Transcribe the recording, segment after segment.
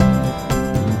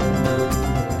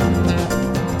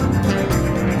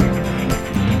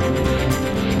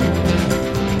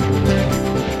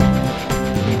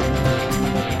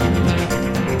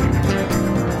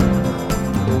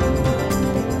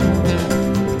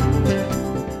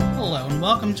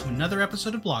welcome to another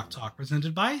episode of Block Talk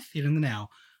presented by Theater in the Now.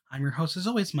 I'm your host, as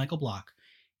always, Michael Block.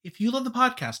 If you love the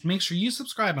podcast, make sure you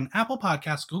subscribe on Apple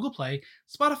Podcasts, Google Play,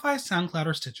 Spotify, SoundCloud,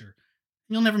 or Stitcher.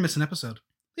 And you'll never miss an episode.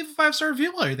 Leave a 5-star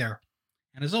review while you're there.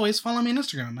 And as always, follow me on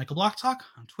Instagram at Michael Block Talk,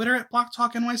 on Twitter at Block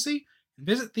Talk NYC, and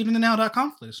visit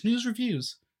theaterthenow.com for the latest news,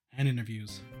 reviews, and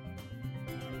interviews.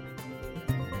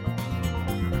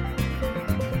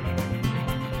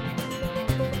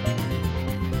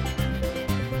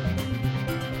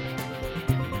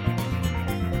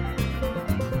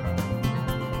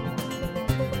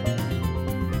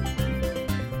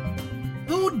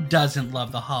 Doesn't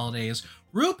love the holidays.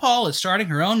 RuPaul is starting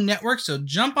her own network, so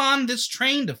jump on this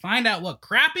train to find out what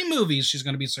crappy movies she's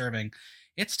going to be serving.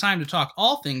 It's time to talk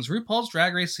all things RuPaul's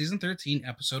Drag Race Season 13,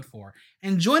 Episode 4.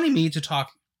 And joining me to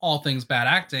talk all things bad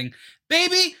acting,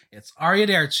 baby, it's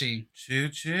Arrivederci. Choo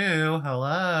choo,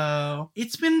 hello.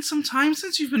 It's been some time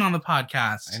since you've been on the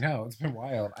podcast. I know, it's been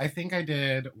wild. I think I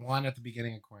did one at the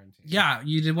beginning of quarantine. Yeah,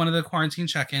 you did one of the quarantine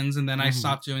check-ins, and then I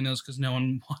stopped doing those because no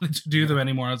one wanted to do them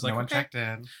anymore. I was like, no one checked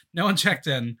in. No one checked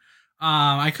in.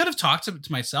 I could have talked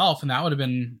to myself, and that would have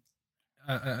been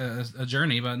a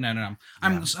journey, but no. Yeah.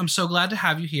 I'm so glad to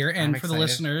have you here, and for the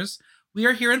listeners, we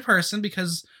are here in person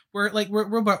because we're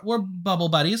bubble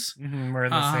buddies. Mm-hmm. We're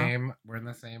in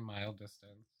the same mile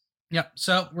distance. Yep.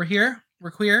 So we're here.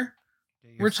 We're queer.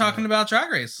 We're talking about Drag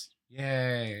Race.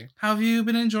 Yay! How have you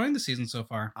been enjoying the season so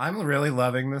far? I'm really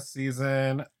loving this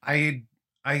season. I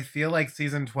feel like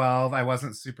season 12, I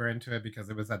wasn't super into it because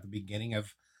it was at the beginning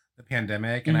of the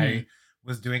pandemic, and I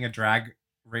was doing a Drag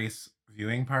Race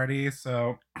viewing party.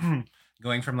 So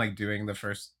going from like doing the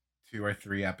first 2 or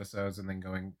 3 episodes and then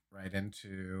going right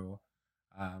into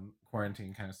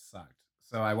quarantine kind of sucked.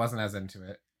 So I wasn't as into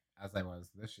it as I was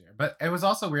this year. But it was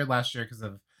also weird last year because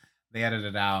they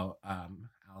edited out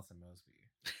Allison Mosby.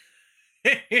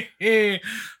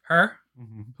 Her?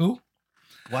 Mm-hmm. Who?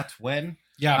 What? When?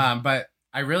 Yeah. But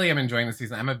I really am enjoying the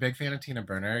season. I'm a big fan of Tina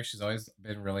Burner. She's always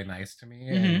been really nice to me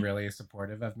and really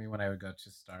supportive of me when I would go to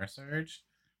Star Surge.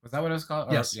 Was that what it was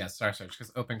called? Yes. Yeah, Star Surge,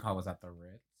 because Open Call was at the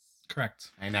Ritz.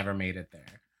 Correct. I never made it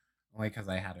there. Only because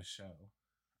I had a show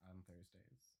on Thursdays.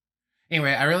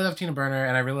 Anyway, I really love Tina Burner,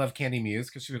 and I really love Candy Muse,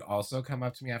 because she would also come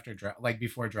up to me after,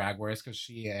 before Drag Wars, because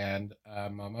she and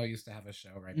Momo used to have a show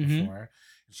right before.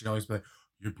 And she'd always be like,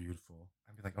 "You're beautiful."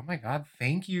 I'd be like, "Oh my God,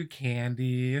 thank you,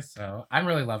 Candy." So I'm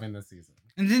really loving this season.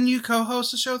 And didn't you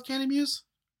co-host a show with Candy Muse?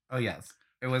 Oh, yes.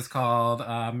 It was called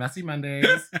Messy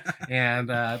Mondays and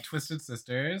Twisted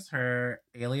Sisters. Her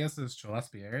alias is Chola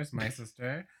Spears, my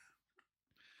sister.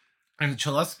 And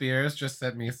Chola Spears just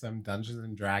sent me some Dungeons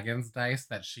and Dragons dice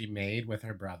that she made with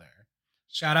her brother.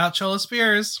 Shout out Chola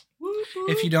Spears. Woo-hoo.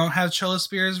 If you don't have Chola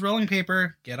Spears rolling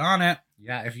paper, get on it.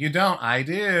 Yeah, if you don't, I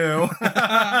do.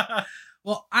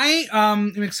 Well, I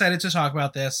am excited to talk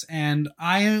about this, and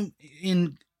I am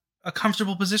in a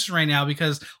comfortable position right now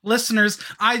because, listeners,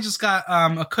 I just got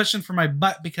a cushion for my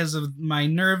butt because of my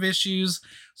nerve issues.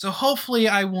 So hopefully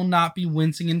I will not be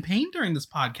wincing in pain during this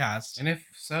podcast. And if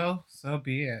so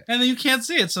be it. And then you can't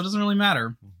see it, so it doesn't really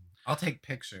matter. I'll take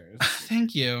pictures.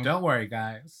 Thank you. Don't worry,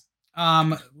 guys.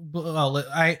 Well,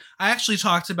 I actually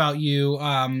talked about you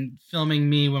filming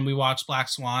me when we watched Black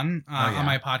Swan on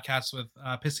my podcast with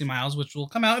Pissy Miles, which will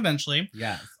come out eventually.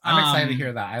 Yes, I'm excited to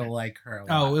hear that. I like her a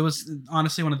lot. Oh, it was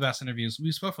honestly one of the best interviews.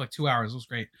 We spoke for like 2 hours. It was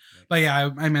great. But yeah,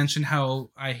 I mentioned how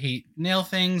I hate nail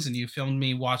things, and you filmed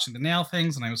me watching the nail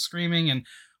things, and I was screaming. And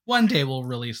one day we'll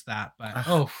release that.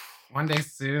 But one day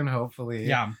soon, hopefully.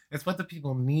 Yeah, it's what the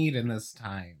people need in this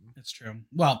time. It's true.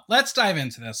 Well, let's dive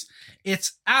into this.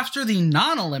 It's after the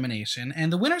non-elimination,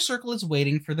 and the winner circle is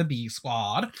waiting for the B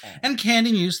squad. And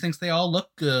Candy Muse thinks they all look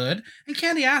good. And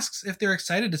Candy asks if they're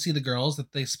excited to see the girls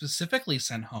that they specifically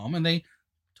sent home, and they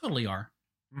totally are.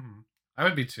 Mm-hmm. I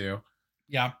would be too.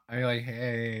 Yeah. I'd be like,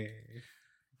 hey.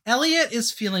 Elliot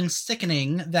is feeling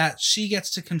sickening that she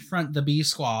gets to confront the B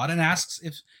squad and asks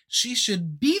if she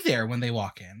should be there when they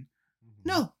walk in.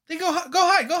 No, they go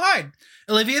hide.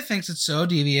 Olivia thinks it's so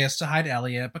devious to hide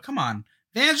Elliot, but come on.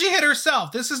 Vanjie hid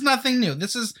herself. This is nothing new.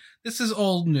 This is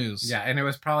old news. Yeah, and it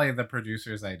was probably the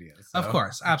producer's idea. So. Of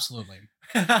course, absolutely.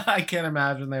 I can't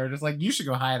imagine they were just like, you should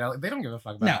go hide Elliot. They don't give a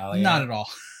fuck about Elliot. No, not at all.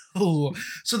 Ooh.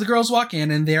 So the girls walk in,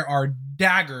 and there are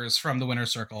daggers from the winner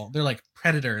circle. They're like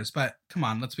predators, but come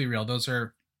on, let's be real. Those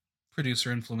are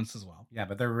producer influence as well. Yeah,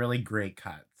 but they're really great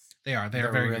cuts. They are.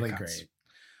 They're very really good cuts. Great.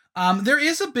 There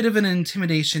is a bit of an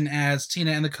intimidation as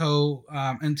Tina and Co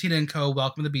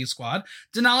welcome the B squad.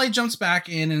 Denali jumps back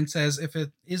in and says if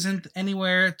it isn't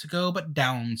anywhere to go but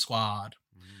down squad.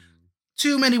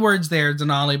 Too many words there,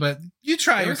 Denali, but you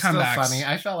try It your was still comebacks. funny.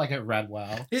 I felt like it read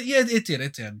well. It did.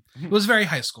 It was very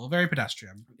high school, very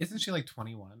pedestrian. Isn't she like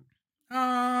 21?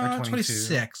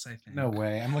 26, I think. No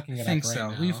way. I'm looking I it think up right so.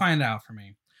 now. Will you find out for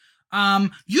me?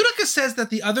 Utica says that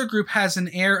the other group has an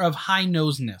air of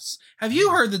high-nosedness. Have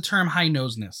you heard the term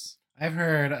high-nosedness? I've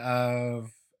heard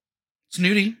of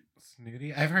Snooty.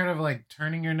 snooty. I've heard of like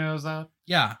turning your nose up.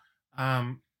 Yeah,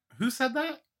 Who said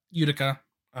that? Utica.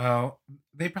 Oh,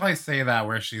 they probably say that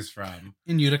where she's from.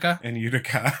 In Utica. In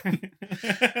Utica.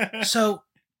 So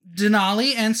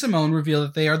Denali and Simone reveal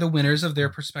that they are the winners of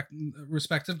their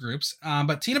respective groups.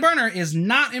 But Tina Burner is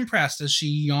not impressed as she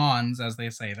yawns as they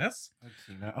say this.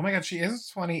 Tina. Oh my god, she is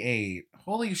 28.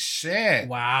 Holy shit.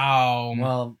 Wow.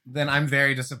 Well, then I'm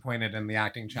very disappointed in the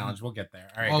acting challenge. We'll get there.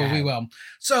 All right. Oh, we will.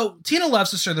 So Tina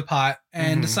loves to stir the pot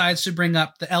and decides to bring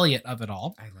up the Elliot of it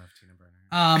all. I love Tina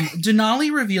Burner.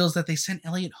 Denali reveals that they sent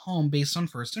Elliot home based on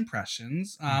first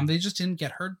impressions. They just didn't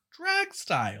get her drag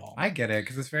style. I get it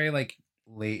because it's very like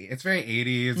late. It's very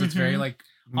 80s. It's very like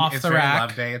off it's the very rack.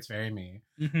 Love Day. It's very me.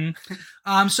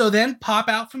 So then pop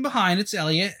out from behind. It's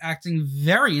Elliot acting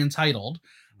very entitled.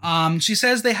 She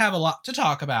says they have a lot to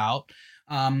talk about.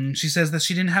 She says that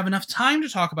she didn't have enough time to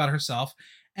talk about herself,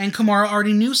 and Kamara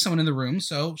already knew someone in the room,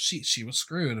 so she was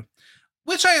screwed.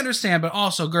 Which I understand, but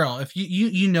also, girl, if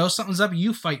you know something's up,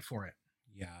 you fight for it.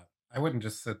 Yeah, I wouldn't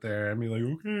just sit there and be like,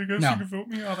 okay, I guess No. you can vote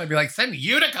me off. I'd be like, send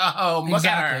Utica home. Look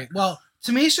at her. Well,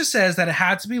 Tamisha says that it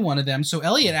had to be one of them, so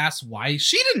Elliot asks why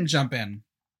she didn't jump in.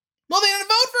 Well, they didn't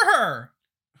vote for her.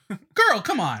 Girl,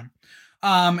 come on.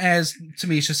 As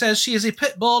Tamisha says, she is a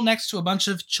pit bull next to a bunch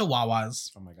of chihuahuas.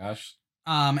 Oh my gosh.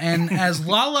 And as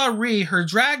Lala Ree, her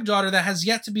drag daughter that has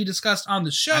yet to be discussed on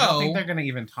the show. I don't think they're going to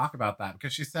even talk about that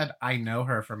because she said, I know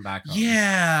her from back home.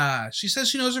 Yeah. She says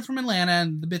she knows her from Atlanta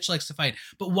and the bitch likes to fight.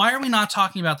 But why are we not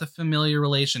talking about the familiar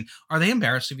relation? Are they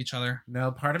embarrassed of each other?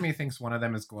 No, part of me thinks one of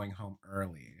them is going home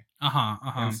early.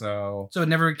 And so it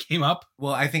never came up?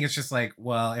 Well, I think it's just like,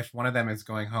 well, if one of them is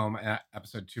going home at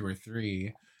episode 2 or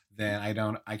 3, then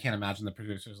I can't imagine the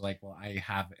producers like, well, I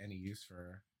have any use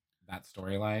for that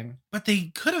storyline. But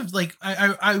they could have like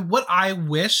I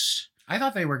wish I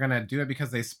thought they were gonna do it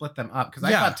because they split them up. Because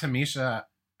I thought Tamisha,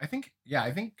 I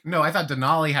thought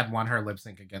Denali had won her lip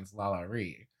sync against Lala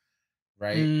Ree,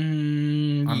 right?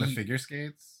 On the figure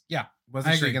skates. Yeah.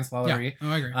 Wasn't she against Lala Ree?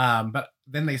 Oh, I agree. But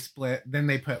then they split. Then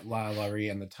they put Lala Ree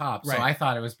in the top. So I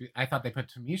thought I thought they put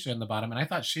Tamisha in the bottom, and I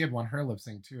thought she had won her lip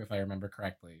sync too, if I remember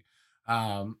correctly.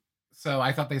 So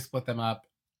I thought they split them up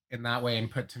in that way and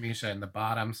put Tamisha in the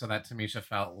bottom so that Tamisha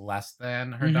felt less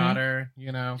than her daughter,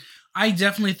 you know? I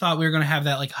definitely thought we were going to have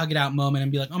that like hug it out moment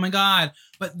and be like, oh my God,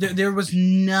 but there was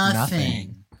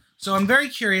nothing. So I'm very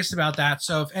curious about that.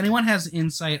 So if anyone has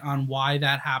insight on why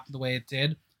that happened the way it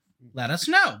did, let us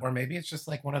know. Or maybe it's just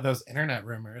like one of those internet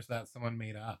rumors that someone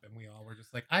made up and we all were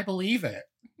just like, I believe it.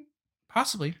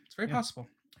 Possibly. It's very possible.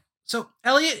 So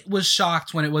Elliot was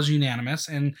shocked when it was unanimous,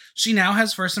 and she now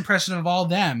has first impression of all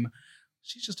them.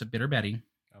 She's just a bitter Betty.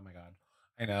 Oh my God.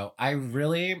 I know.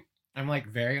 I'm like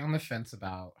very on the fence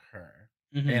about her.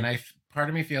 And part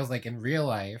of me feels like in real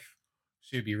life,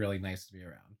 she would be really nice to be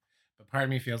around. But part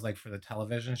of me feels like for the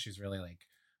television, she's really like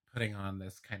putting on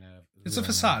this kind of... It's a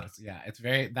facade. Yeah, it's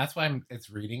very... That's why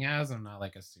it's reading as. I'm not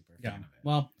like a super fan of it.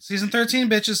 Well, season 13,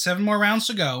 bitches, 7 more rounds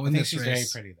to go in this she's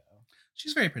race. Very pretty, though.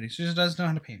 She's very pretty. She just does know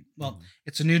how to paint. Well,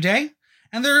 it's a new day,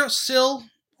 and they're still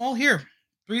all here.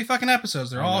 3 fucking episodes.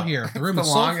 They're all here. The room is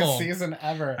so full. The longest season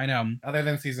ever. I know. Other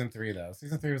than season 3, though.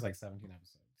 Season 3 was like 17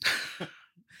 episodes.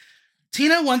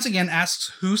 Tina once again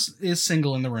asks who is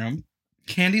single in the room.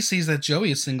 Candy sees that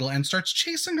Joey is single and starts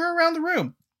chasing her around the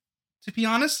room. To be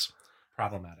honest,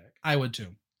 problematic. I would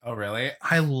too. Oh, really?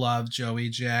 I love Joey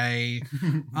J.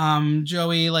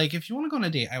 Joey, like, if you want to go on a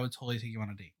date, I would totally take you on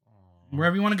a date.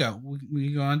 Wherever you want to go.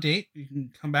 We go on a date. You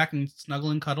can come back and snuggle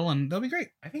and cuddle, and that'll be great.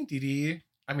 I think Dee.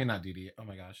 I mean, not Dee. Oh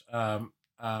my gosh.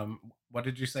 What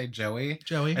did you say, Joey?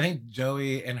 Joey. I think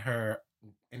Joey in her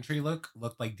entry looked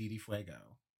like Dee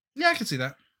Fuego. Yeah, I can see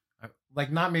that.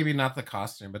 Like, maybe not the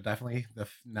costume, but definitely the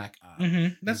neck up.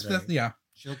 That's yeah.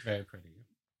 She looked very pretty.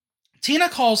 Tina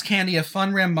calls Candy a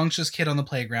fun, rambunctious kid on the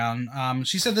playground.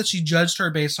 She said that she judged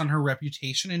her based on her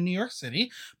reputation in New York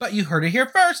City, but you heard it here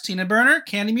first. Tina Burner,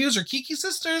 Candy Muse are Kiki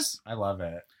sisters. I love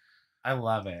it. I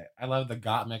love the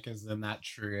Gottmik is in that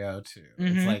trio too.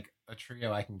 It's like a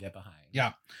trio I can get behind.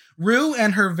 Yeah. Rue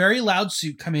and her very loud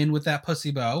suit come in with that pussy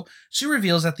bow. She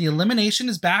reveals that the elimination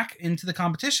is back into the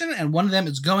competition and one of them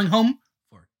is going home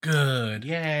for good.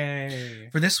 Yay.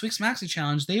 For this week's Maxi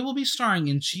Challenge, they will be starring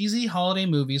in cheesy holiday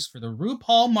movies for the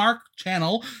RuPaul Mark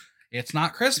channel It's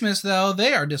not Christmas, though.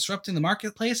 They are disrupting the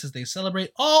marketplace as they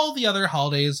celebrate all the other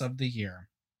holidays of the year.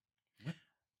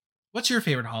 What's your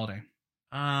favorite holiday?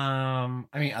 I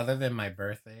mean, other than my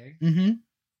birthday. Mm-hmm.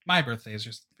 My birthday is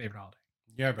your favorite holiday.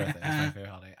 Your birthday is my favorite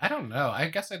holiday. I don't know. I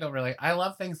guess I don't really. I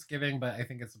love Thanksgiving, but I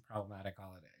think it's a problematic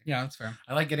holiday. Yeah, that's fair.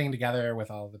 I like getting together with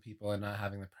all the people and not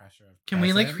having the pressure of. Can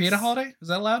we like create a holiday? Is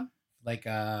that allowed? Like,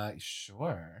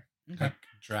 sure. Okay. Like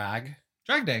drag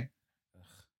Day. Ugh.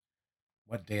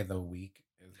 What day of the week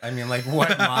is? I mean, like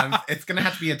what month? It's gonna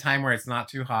have to be a time where it's not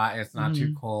too hot, it's not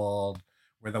too cold,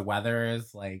 where the weather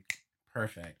is like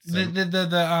perfect. So,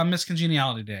 the Miss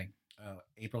Congeniality Day. Oh,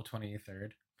 April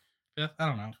 23rd. 5th? I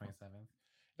don't know. 27th.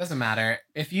 Doesn't matter.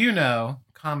 If you know,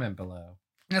 comment below.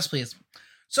 Yes, please.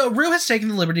 So Rue has taken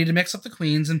the liberty to mix up the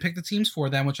queens and pick the teams for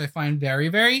them, which I find very,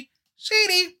 very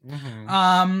shady.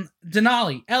 Mm-hmm.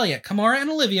 Denali, Elliot, Kimora, and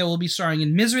Olivia will be starring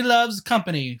in Misery Loves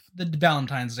Company, the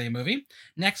Valentine's Day movie.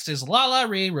 Next is Lala,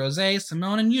 Rhea, Rosé,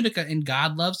 Simone, and Utica in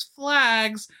God Loves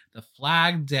Flags, the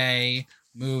Flag Day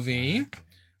movie.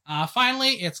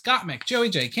 Finally, it's Gottmik, Joey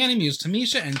J, Candy Muse,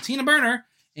 Tamisha, and Tina Burner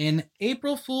in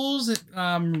April Fool's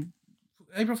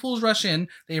Rush In,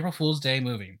 the April Fool's Day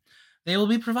movie. They will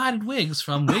be provided wigs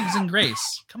from Wigs and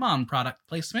Grace. Come on, product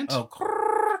placement. Oh,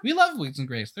 we Love Wigs and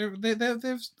Grace. I've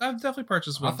definitely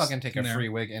purchased wigs. I'll fucking take a free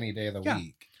wig any day of the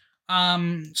week.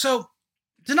 So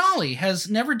Denali has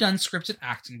never done scripted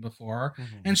acting before,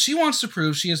 and she wants to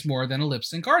prove she is more than a lip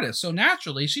sync artist. So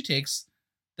naturally, she takes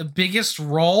the biggest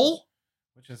role,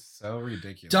 which is so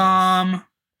ridiculous. Dumb.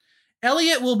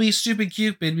 Elliot will be Stupid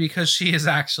Cupid because she is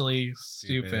actually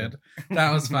stupid.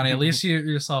 That was funny. At least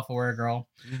you're self-aware, girl.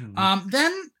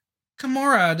 Then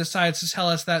Kimora decides to tell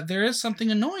us that there is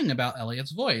something annoying about Elliot's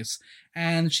voice,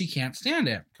 and she can't stand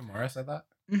it. Kimora said that?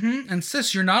 And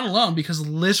sis, you're not alone, because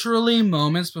literally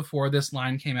moments before this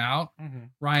line came out,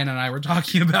 Ryan and I were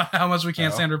talking about how much we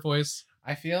can't stand her voice.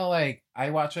 I feel like I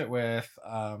watch it with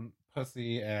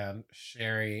Pussy and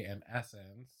Sherry and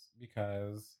Essence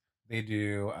because they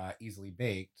do Easily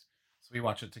Baked. So we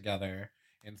watch it together.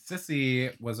 And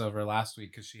Sissy was over last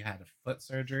week because she had a foot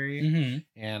surgery,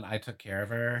 and I took care of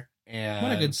her. And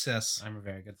what a good sis. I'm a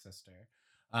very good sister.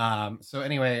 So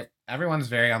anyway, everyone's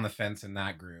very on the fence in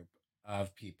that group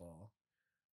of people,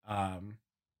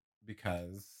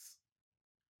 because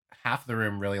half the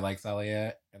room really likes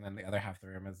Elliot, and then the other half of the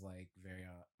room is like very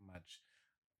much,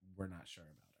 we're not sure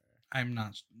about her. I'm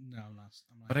not.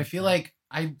 But I feel like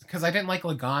because I didn't like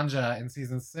Laganja in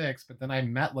season 6, but then I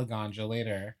met Laganja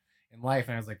later in life,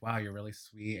 and I was like, wow, you're really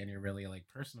sweet, and you're really like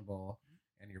personable,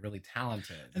 and you're really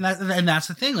talented. And that's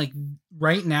the thing. Like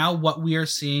right now, what we are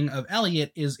seeing of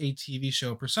Elliot is a TV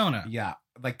show persona. Yeah,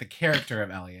 like the character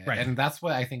of Elliot, right? And that's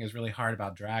what I think is really hard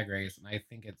about Drag Race, and I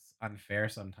think it's unfair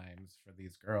sometimes for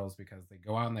these girls because they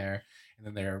go on there and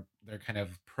then they're kind of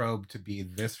probed to be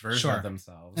this version of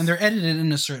themselves, and they're edited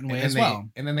in a certain way as well.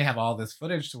 And then they have all this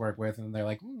footage to work with, and they're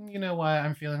like, you know what?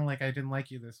 I'm feeling like I didn't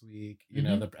like you this week, you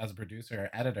know, as a producer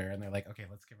or editor, and they're like, okay,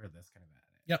 let's give her this kind of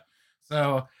edit. Yep.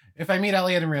 So if I meet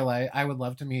Elliot in real life, I would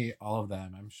love to meet all of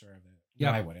them. I'm sure of it.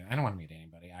 Yeah, no, I wouldn't. I don't want to meet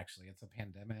anybody. Actually, it's a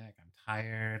pandemic. I'm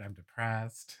tired. I'm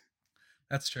depressed.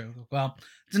 That's true. Well,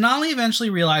 Denali eventually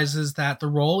realizes that the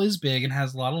role is big and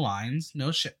has a lot of lines.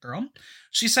 No shit, girl.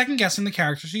 She's second-guessing the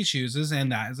character she chooses,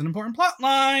 and that is an important plot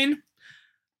line.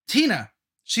 Tina.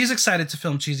 She's excited to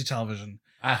film cheesy television.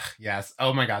 Yes.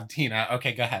 Oh my god, Tina.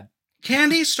 Okay, go ahead.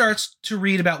 Candy starts to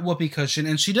read about Whoopee Cushion,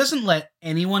 and she doesn't let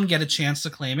anyone get a chance to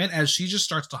claim it, as she just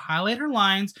starts to highlight her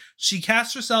lines. She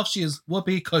casts herself. She is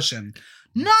Whoopee Cushion.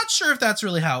 Not sure if that's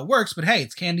really how it works, but hey,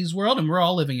 it's Candy's world and we're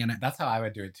all living in it. That's how I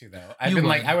would do it too, though. I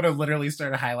would have literally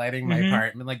started highlighting my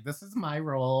part and been like, this is my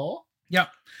role. Yep.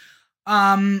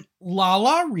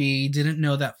 Lala Ree didn't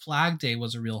know that Flag Day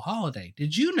was a real holiday.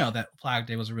 Did you know that Flag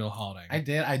Day was a real holiday? I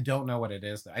did. I don't know what it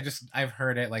is, though. I've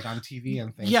heard it like on TV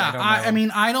and things. Yeah, I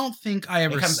mean, I don't think I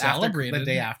ever celebrated the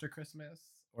day after Christmas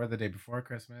or the day before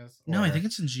Christmas. No, I think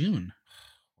it's in June.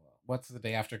 What's the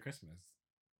day after Christmas?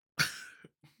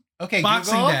 Okay,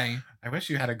 Boxing Google? Day. I wish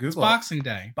you had a Google. It's Boxing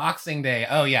Day. Boxing Day.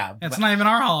 Oh, yeah. It's not even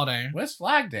our holiday. What's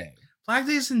Flag Day? Flag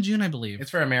Day is in June, I believe.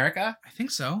 It's for America? I think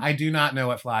so. I do not know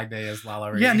what Flag Day is,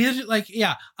 Lala Ree. Yeah, neither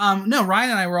no, Ryan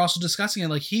and I were also discussing it.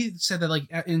 Like, he said that, like,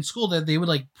 in school that they would,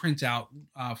 like, print out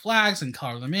flags and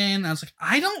color them in. I was like,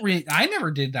 I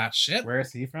never did that shit. Where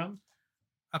is he from?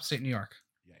 Upstate New York.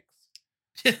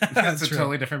 Yikes. That's a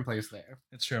totally different place there.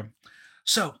 It's true.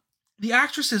 So, the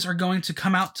actresses are going to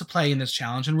come out to play in this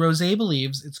challenge, and Rosé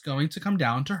believes it's going to come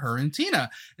down to her and Tina.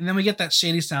 And then we get that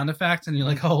shady sound effect, and you're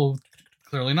like, oh,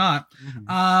 clearly not.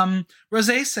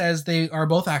 Rosé says they are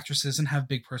both actresses and have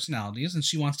big personalities, and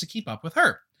she wants to keep up with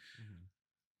her.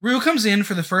 Rue comes in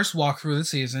for the first walkthrough of the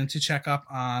season to check up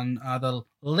on the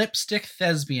lipstick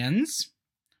thespians.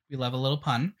 We love a little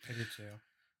pun. I do too.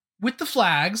 With the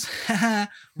flags,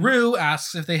 Rue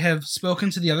asks if they have spoken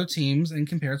to the other teams and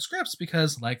compared scripts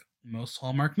because, like most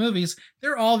Hallmark movies,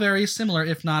 they're all very similar,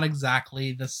 if not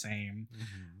exactly the same.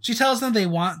 Mm-hmm. She tells them they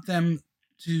want them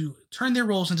to turn their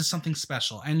roles into something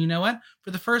special. And you know what?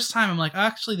 For the first time, I'm like,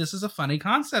 actually, this is a funny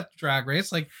concept, Drag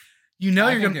Race. Like, you're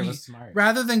going to smart.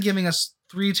 Rather than giving us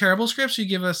 3 terrible scripts, you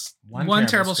give us one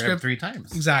terrible script 3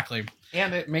 times. Exactly.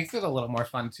 And it makes it a little more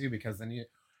fun too, because then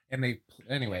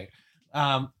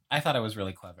I thought it was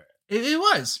really clever. It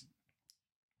was.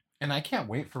 And I can't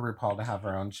wait for RuPaul to have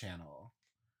her own channel.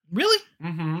 Really?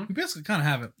 Mm-hmm. We basically kind of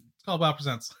have it. It's called Wow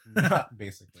Presents.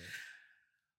 Basically.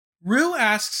 Rue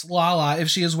asks Lala if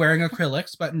she is wearing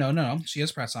acrylics, but no, she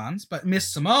has press-ons. But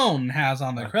Miss Simone has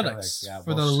on the acrylics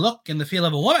for the look and the feel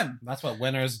of a woman. That's what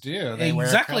winners do. They wear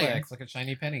acrylics like a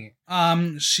shiny penny.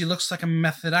 She looks like a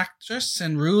method actress,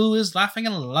 and Rue is laughing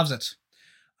and loves it.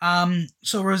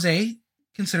 So Rosé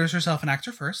considers herself an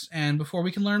actor first, and before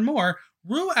we can learn more,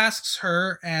 Rue asks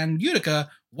her and Utica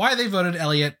why they voted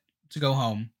Elliot to go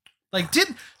home.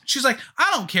 She's like, I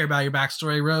don't care about your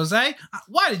backstory, Rosé.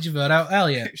 Why did you vote out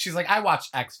Elliot? She's like, I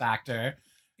watched X Factor.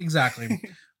 Exactly.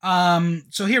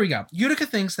 So here we go. Utica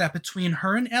thinks that between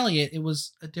her and Elliot, it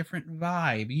was a different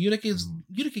vibe.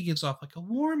 Utica gives off like a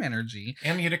warm energy.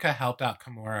 And Utica helped out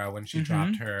Kimora when she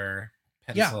dropped her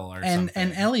pencil or something.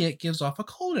 And Elliot gives off a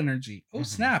cold energy. Oh,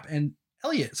 snap. And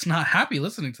Elliot's not happy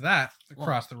listening to that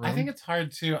across the room. I think it's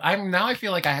hard to. I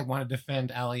feel like I want to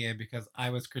defend Elliot because I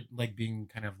was like being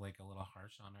kind of like a little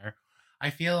harsh on her.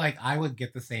 I feel like I would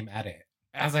get the same edit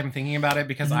as I'm thinking about it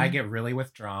because I get really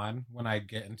withdrawn when I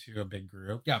get into a big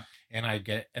group. Yeah. And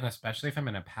especially if I'm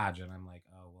in a pageant, I'm like,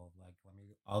 oh, well, like,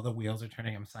 all the wheels are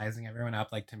turning. I'm sizing everyone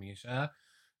up like Tamisha.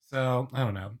 So I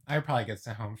don't know. I would probably get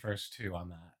sent home first too on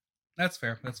that. That's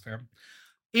fair.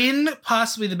 In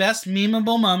possibly the best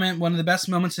memeable moment, one of the best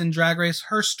moments in Drag Race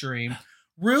history,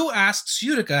 Rue asks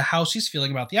Utica how she's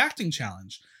feeling about the acting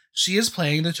challenge. She is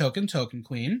playing the Token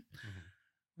Queen. Mm-hmm.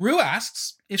 Rue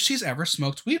asks if she's ever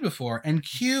smoked weed before, and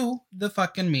cue the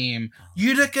fucking meme.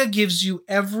 Utica gives you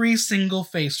every single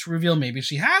face to reveal maybe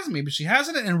she has, maybe she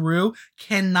hasn't, and Rue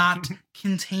cannot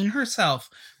contain herself.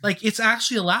 Like, it's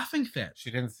actually a laughing fit. She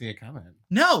didn't see it coming.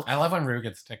 No. I love when Rue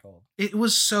gets tickled. It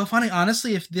was so funny.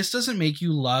 Honestly, if this doesn't make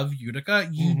you love Utica,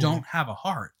 you don't have a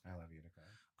heart. I love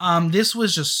Utica. This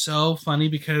was just so funny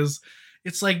because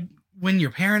it's like when your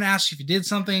parent asks you if you did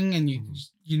something and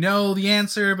you know the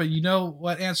answer, but you know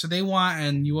what answer they want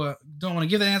and you don't want to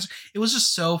give that answer. It was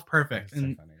just so perfect.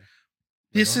 And so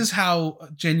this is how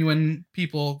genuine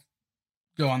people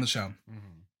go on the show.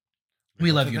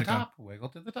 We love Utica. Wiggle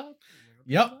to the top.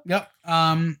 Yep.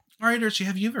 All right, Archie,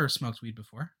 have you ever smoked weed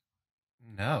before?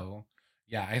 No.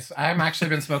 Yeah, I'm actually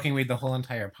been smoking weed the whole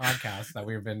entire podcast that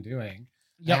we've been doing.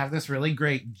 Yep. I have this really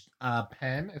great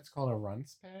pen. It's called a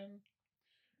Runts pen.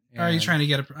 Are you trying to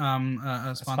get a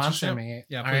sponsorship? Sponsor me.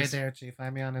 Yeah, please. All right, there, Chief.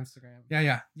 Find me on Instagram.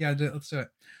 Yeah. Let's do it.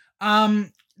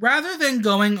 Rather than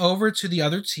going over to the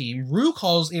other team, Rue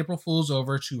calls April Fools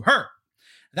over to her.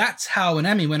 That's how an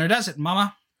Emmy winner does it,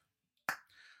 mama.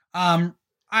 I'm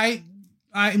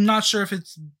not sure if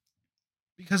it's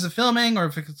because of filming or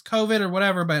if it's COVID or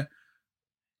whatever, but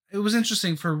it was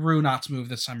interesting for Rue not to move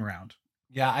this time around.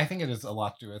 Yeah, I think it is a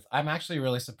lot to do with. I'm actually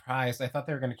really surprised. I thought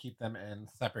they were going to keep them in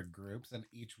separate groups, and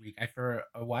each week, for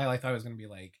a while, I thought it was going to be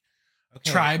like,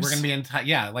 okay, tribes. We're going to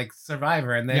be like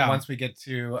Survivor, and then once we get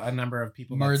to a number of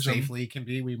people that safely can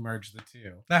be, we merge the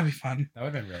two. That'd be fun. That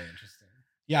would have been really interesting.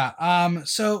 Yeah.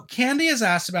 So Candy is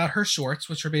asked about her shorts,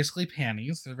 which are basically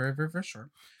panties. They're very, very, very short.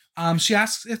 She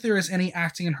asks if there is any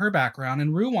acting in her background,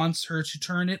 and Rue wants her to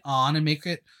turn it on and make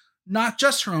it not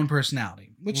just her own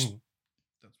personality, which.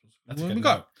 That's a good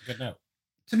note. Good note.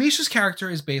 Tamisha's character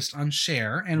is based on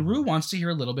Cher, and Rue wants to hear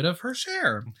a little bit of her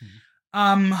Cher.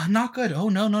 Not good. Oh,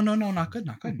 no, not good.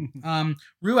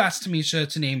 Rue asks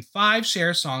Tamisha to name 5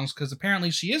 Cher songs because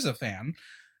apparently she is a fan.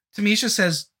 Tamisha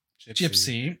says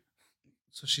Gypsy.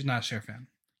 So she's not a Cher fan.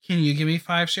 Can you give me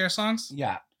 5 Cher songs?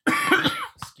 Yeah.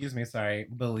 Excuse me, sorry.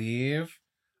 Believe,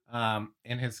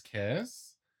 In His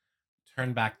Kiss,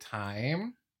 Turn Back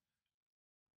Time,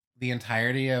 the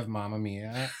entirety of Mamma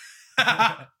Mia.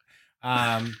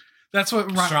 That's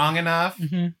what Strong Enough.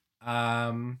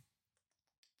 I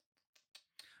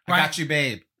Got You,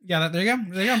 Babe. Yeah, there you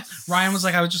go. Ryan was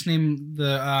like, I would just name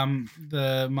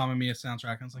the Mamma Mia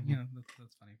soundtrack. I was like, yeah,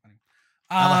 that's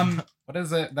funny. What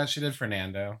is it that she did?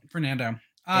 Fernando.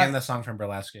 And the song from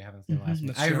Burlesque I haven't seen last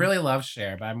week. I really love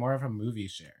Cher, but I'm more of a movie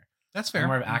Cher. That's fair. I'm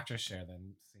more of actress Cher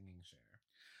than singing Cher.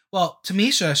 Well,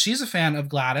 Tamisha, she's a fan of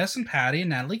Gladys and Patty and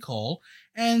Natalie Cole,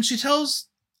 and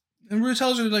Rue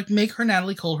tells her to like make her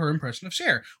Natalie Cole her impression of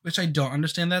Cher, which I don't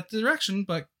understand that direction,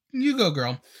 but you go,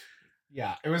 girl.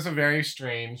 Yeah, it was a very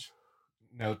strange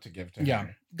note to give to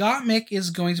her. Gottmik is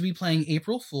going to be playing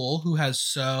April Fool, who has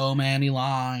so many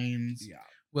lines. Yeah.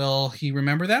 Will he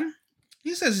remember them?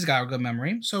 He says he's got a good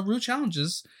memory, so Rue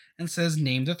challenges and says,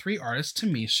 name the 3 artists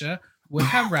Tamisha would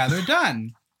have rather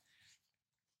done.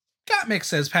 Gottmik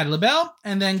says Patti LaBelle,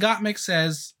 and then Gottmik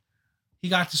says he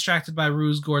got distracted by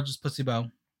Rue's gorgeous pussy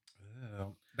bow.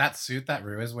 Ew. That suit that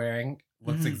Rue is wearing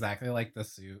looks exactly like the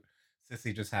suit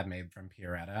Sissy just had made from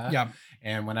Pierretta. Yeah.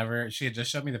 And whenever she had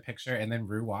just showed me the picture, and then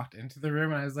Rue walked into the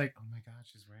room, and I was like, oh my God,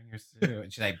 she's wearing your suit.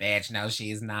 And she's like, bitch, no,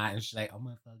 she's not. And she's like, oh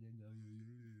my fucking God.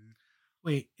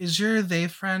 Wait, is your they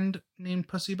friend named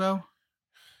Pussy Bow?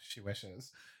 She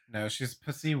wishes. No, she's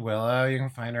Pussy Willow. You can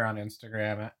find her on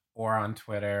Instagram or on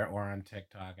Twitter or on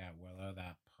TikTok at Willow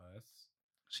That Puss.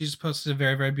 She just posted a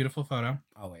very, very beautiful photo.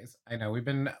 Always. I know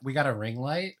we got a ring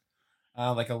light,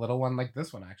 like a little one like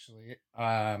this one actually,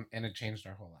 and it changed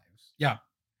our whole lives. Yeah.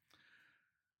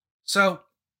 So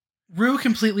Rue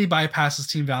completely bypasses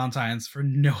Team Valentine's for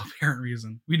no apparent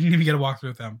reason. We didn't even get a walkthrough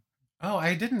with them. Oh,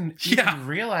 I didn't even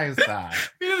realize that.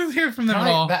 We didn't hear from them at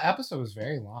all. That episode was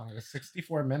very long. It was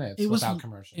 64 minutes without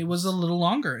commercials. It was a little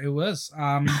longer. It was.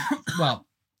 Well,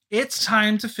 it's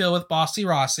time to fill with Bossy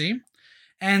Rossi.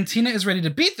 And Tina is ready to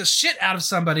beat the shit out of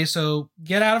somebody. So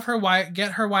get her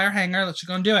wire hanger. Let's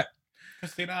go and do it.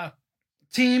 Christina.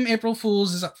 Team April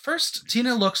Fools is up first.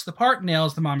 Tina looks the part,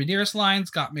 nails the Mommy Dearest lines.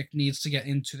 Gottmik needs to get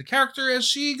into the character as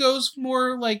she goes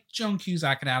more like Joan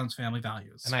Cusack and Addams Family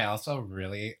Values. And I also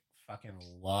really fucking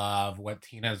love what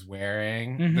Tina's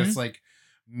wearing. This like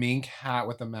mink hat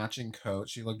with a matching coat.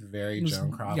 She looked very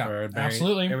Joan Crawford. Yeah,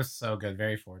 absolutely. It was so good.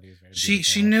 Very 40s. Very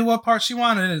she knew what part she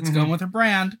wanted. It's going with her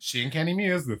brand. She and Candy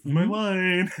Muse. This is my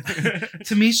line.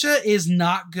 Tamisha is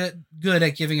not good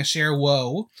at giving a Cher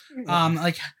whoa.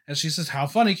 Like as she says, how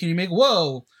funny can you make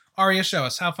whoa? Aria, show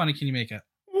us. How funny can you make it?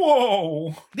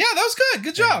 Whoa. Yeah, that was good.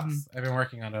 Good job. I've been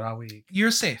working on it all week.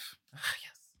 You're safe.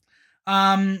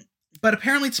 Yes. But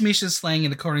apparently Tamisha is slaying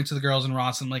it according to the girls and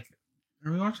Ross. I'm like,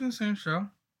 are we watching the same show?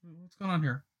 What's going on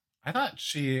here? I thought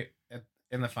she,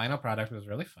 in the final product, was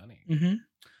really funny.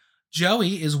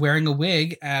 Joey is wearing a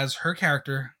wig as her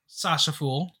character, Sasha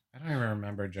Fool. I don't even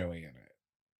remember Joey in it.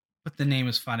 But the name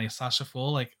is funny. Sasha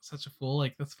Fool, like, such a fool.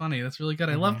 Like, that's funny. That's really good.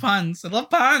 I love puns.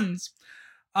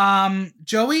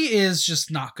 Joey is just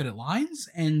not good at lines,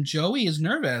 and Joey is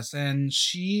nervous, and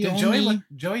Joey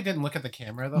didn't look at the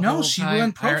camera the whole time. No, she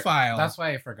went profile. That's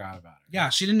why I forgot about it. Yeah,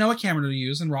 she didn't know what camera to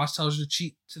use, and Ross tells her to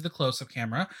cheat to the close-up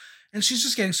camera, and she's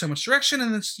just getting so much direction,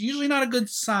 and it's usually not a good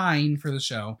sign for the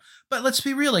show. But let's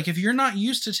be real, like, if you're not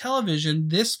used to television,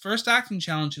 this first acting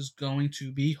challenge is going to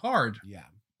be hard. Yeah.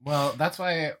 Well, that's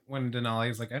why when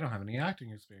Denali's like, I don't have any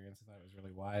acting experience, I thought it was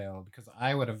really wild because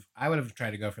I would have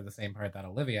tried to go for the same part that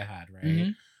Olivia had,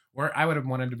 right? Where I would have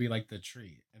wanted to be like the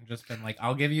treat and just been like,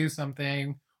 I'll give you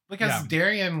something because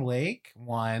Darian Lake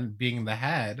won being the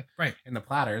head in the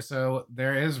platter, so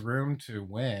there is room to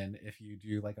win if you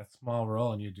do like a small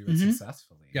role and you do it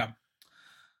successfully. Yeah.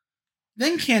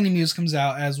 Then Candy Muse comes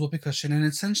out as Whoopi Cushion, and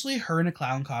essentially her in a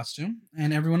clown costume,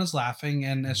 and everyone is laughing,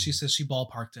 and as she says, she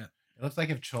ballparked it. It looks like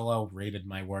if Cholo raided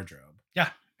my wardrobe. Yeah.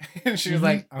 And she was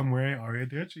like, I'm wearing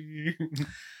Arrivederci.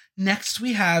 Next,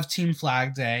 we have Team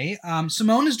Flag Day.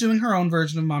 Simone is doing her own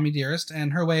version of Mommy Dearest,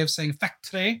 and her way of saying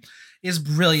factory is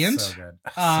brilliant. So good.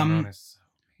 Simone is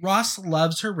so Ross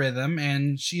loves her rhythm,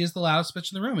 and she is the loudest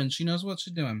bitch in the room, and she knows what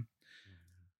she's doing.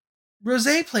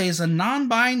 Rosé plays a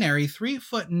non-binary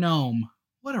 3-foot gnome.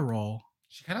 What a role.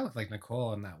 She kind of looked like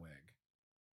Nicole in that wig.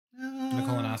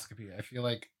 Nicolonoscopy. I feel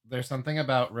like there's something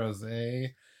about Rosé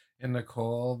and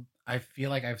Nicole. I feel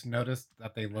like I've noticed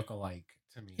that they look alike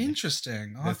to me.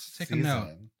 Interesting. I'll have to take a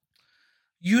note.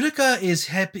 Utica is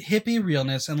hippie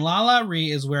realness, and Lala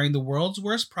Ree is wearing the world's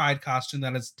worst pride costume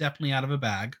that is definitely out of a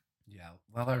bag. Yeah,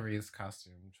 Lala Ree's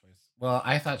costume choice. Well,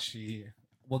 I thought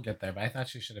we'll get there, but I thought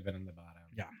she should have been in the bottom.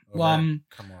 Yeah. Well,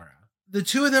 Kimora. The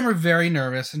two of them are very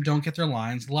nervous and don't get their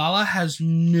lines. Lala has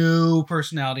no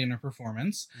personality in her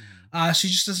performance. She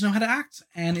just doesn't know how to act,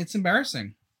 and it's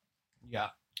embarrassing. Yeah.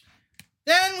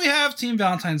 Then we have Team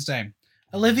Valentine's Day.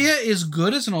 Olivia is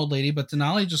good as an old lady, but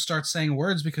Denali just starts saying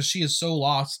words because she is so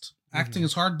lost. Acting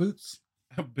is hard, Boots.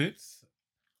 Boots?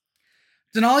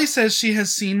 Denali says she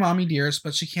has seen Mommy Dearest,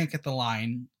 but she can't get the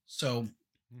line. So,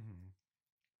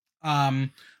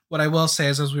 what I will say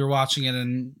is as we were watching it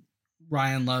and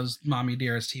Ryan loves Mommy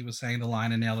Dearest, he was saying the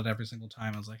line and nailed it every single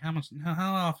time. I was like, how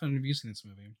often have you seen this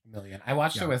movie? A million. I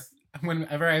watched it with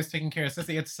whenever I was taking care of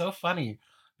Sissy, it's so funny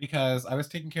because I was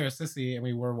taking care of Sissy and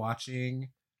we were watched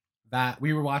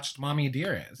Mommy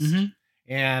Dearest. Mm-hmm.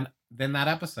 And then that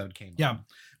episode came Yeah. on.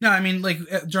 No, I mean, like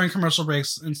during commercial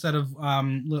breaks, instead of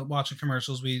watching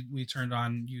commercials, we turned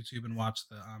on YouTube and watched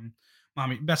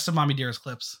the best of Mommy Dearest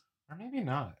clips. Or maybe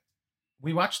not.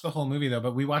 We watched the whole movie though,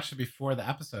 but we watched it before the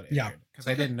episode aired. Yeah. Because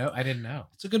I didn't know.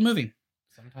 It's a good movie.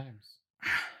 Sometimes.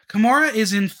 Kimura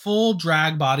is in full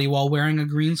drag body while wearing a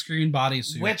green screen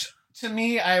bodysuit. Which to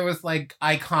me, I was like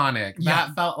iconic. Yeah.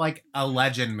 That felt like a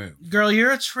legend move. Girl,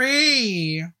 you're a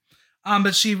tree.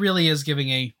 But she really is giving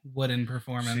a wooden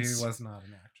performance. She was not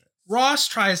an actress. Ross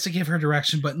tries to give her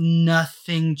direction, but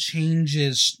nothing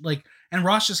changes. And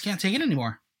Ross just can't take it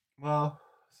anymore. Well,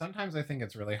 sometimes I think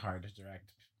it's really hard to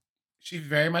direct. She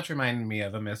very much reminded me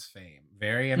of a Miss Fame.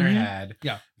 Very in her head.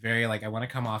 Yeah. Very like, I want to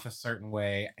come off a certain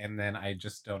way, and then I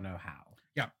just don't know how.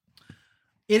 Yeah.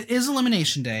 It is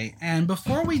Elimination Day, and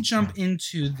before we jump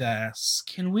into this,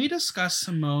 can we discuss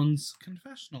Simone's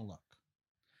confessional look?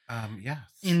 Yes.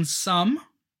 In some,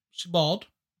 she's bald,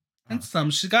 and some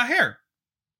she's got hair.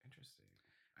 Interesting.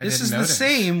 This is the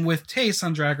same with Tayce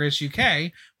on Drag Race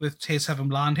UK, with Tayce having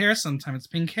blonde hair. Sometimes it's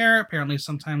pink hair. Apparently,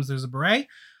 sometimes there's a beret.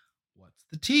 What's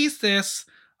the tea, sis?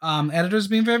 Editors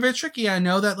being very, very tricky. I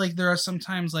know that there are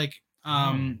sometimes I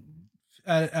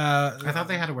thought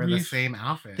they had to wear the same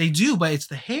outfit. They do, but it's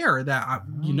the hair that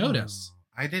you notice.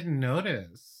 I didn't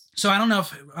notice. So I don't know if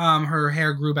her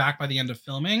hair grew back by the end of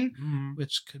filming,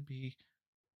 which could be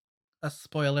a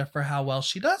spoiler for how well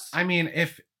she does. I mean,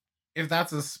 if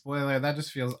that's a spoiler, that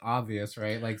just feels obvious,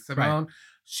 right? Like Simone,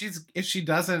 if she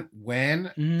doesn't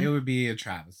win, it would be a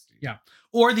travesty. Yeah.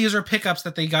 Or these are pickups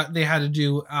that they had to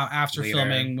do after Later.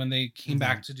 filming when they came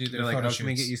back to do their photo shoots. Can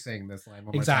we get you saying this line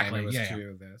one exactly. more time? It was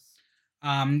true.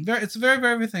 This. It's very,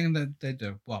 very everything that they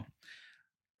do. Well,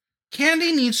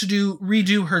 Candy needs to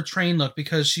redo her train look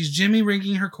because she's Jimmy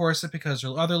rigging her corset because her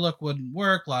other look wouldn't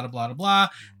work, blah, blah, blah, blah.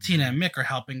 Tina and Mick are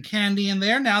helping Candy, and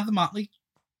they're now the Motley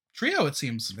Trio, it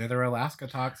seems. They're the Alaska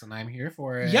Talks, and I'm here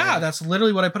for it. Yeah, that's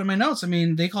literally what I put in my notes. I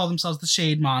mean, they call themselves the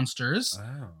Shade Monsters.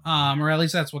 Oh. Or at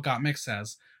least that's what Got Mick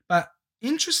says. But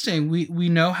interesting, we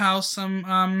know how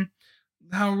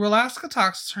how Alaska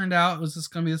Talks turned out. Was this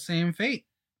going to be the same fate?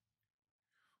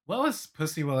 What was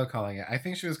Pussy Willow calling it? I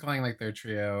think she was calling their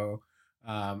trio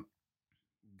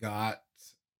Got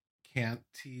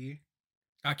Canty.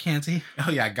 Got Canty.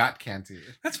 Oh yeah, Got Canty.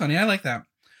 That's funny. I like that.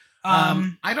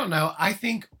 I don't know. I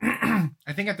think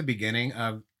at the beginning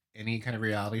of any kind of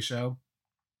reality show,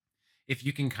 if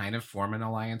you can kind of form an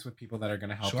alliance with people that are going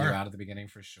to help you out at the beginning,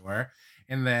 for sure.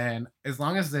 And then as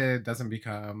long as it doesn't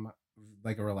become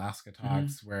like a Alaska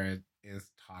Talks where it is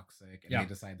toxic and they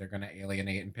decide they're going to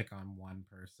alienate and pick on one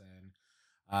person,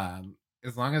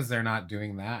 as long as they're not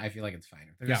doing that, I feel like it's fine.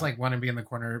 If they're just want to be in the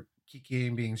corner kiki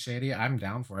and being shady, I'm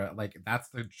down for it. That's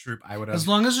the troop I would have. As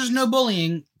long as there's no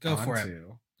bullying, go for it.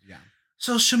 Yeah.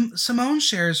 So Simone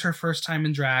shares her first time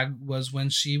in drag was when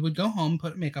she would go home,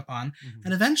 put makeup on,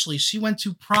 and eventually she went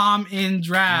to prom in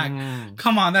drag.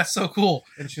 Come on, that's so cool.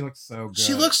 And she looks so good.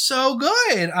 She looks so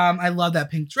good. I love that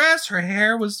pink dress. Her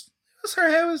hair was her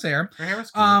hair was there. Her hair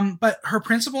was good. But her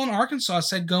principal in Arkansas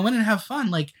said, "Go in and have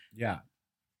fun." Yeah.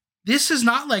 This is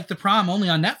not like the prom only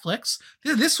on Netflix.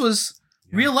 This was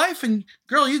real life, and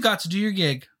girl, you got to do your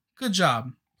gig. Good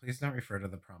job. Please don't refer to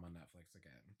the prom on Netflix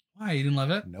again. Why? You didn't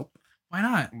love it? Nope. Why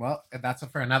not? Well, that's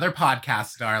for another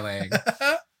podcast, darling.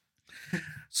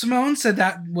 Simone said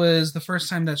that was the first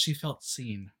time that she felt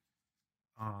seen.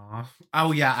 Aww.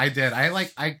 Oh yeah, I did. I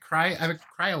would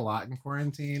cry a lot in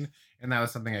quarantine, and that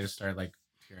was something I just started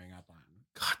tearing up on.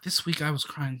 God, this week I was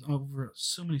crying over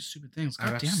so many stupid things. God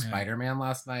I watched damn it. Spider-Man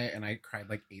last night, and I cried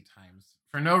 8 times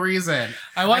for no reason.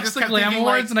 I watched the Glam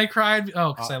Awards and I cried.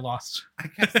 Oh, because I lost. I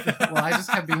guess. I just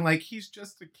kept being he's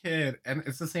just a kid, and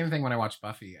it's the same thing when I watch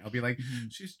Buffy. I'll be like,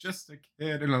 she's just a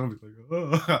kid, and I'll be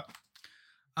like,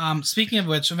 oh. Speaking of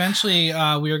which, eventually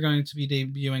we are going to be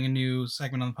debuting a new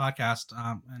segment on the podcast,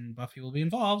 and Buffy will be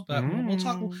involved. But we'll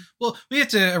talk. Well, we have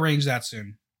to arrange that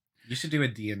soon. You should do a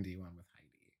D&D one with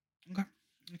Heidi. Okay.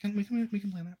 We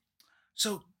can plan that.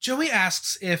 So Joey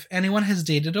asks if anyone has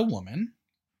dated a woman.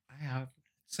 I have.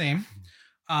 Same.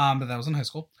 But that was in high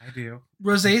school. I do.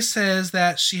 Rosé says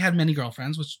that she had many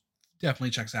girlfriends, which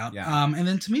definitely checks out. Yeah. And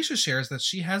then Tamisha shares that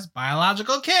she has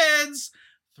biological kids,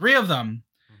 3 of them,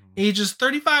 ages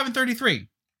 35 and 33.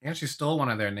 And she stole one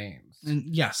of their names. And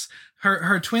yes,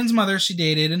 her twins' mother she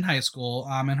dated in high school.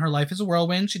 And her life is a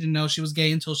whirlwind. She didn't know she was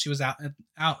gay until she was out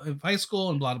of high school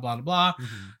and blah blah blah blah.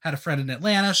 Had a friend in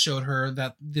Atlanta, showed her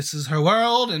that this is her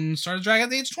world, and started drag at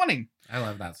the age 20. I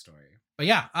love that story. But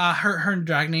yeah, her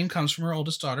drag name comes from her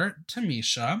oldest daughter,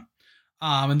 Tamisha.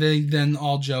 And they then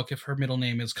all joke if her middle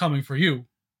name is Coming for You.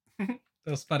 That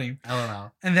was funny.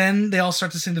 LOL. And then they all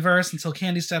start to sing the verse until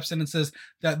Candy steps in and says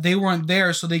that they weren't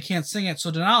there, so they can't sing it.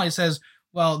 So Denali says,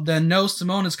 well, then no,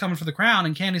 Simone is coming for the crown.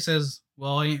 And Candy says,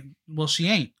 well, she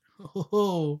ain't.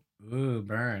 Ooh,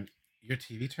 burn. Your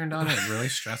TV turned on. It really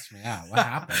stressed me out. What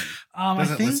happened?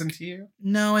 Does it listen to you?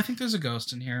 No, I think there's a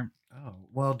ghost in here. Oh,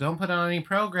 well, don't put on any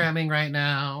programming right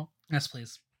now. Yes,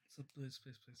 please. So please.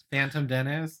 Phantom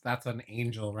Dennis? That's an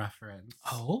Angel reference.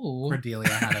 Oh. Cordelia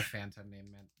had a phantom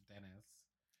named Dennis.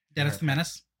 Dennis the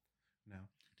Menace? No.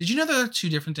 Did you know there are 2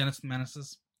 different Dennis the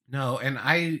Menaces? No,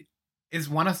 and is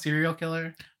one a serial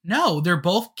killer? No, they're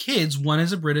both kids. One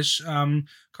is a British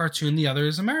cartoon, the other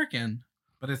is American.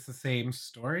 But it's the same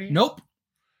story? Nope.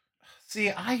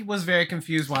 See, I was very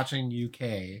confused watching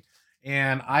UK,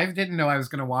 and I didn't know I was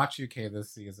going to watch UK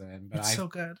this season. But it's so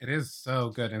good. It is so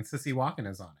good, and Sissy Walken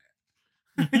is on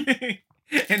it.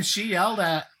 And she yelled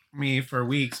at me for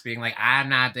weeks, being like, I'm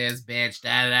not this bitch,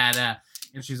 da da da.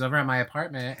 And she's over at my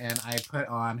apartment, and I put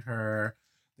on her...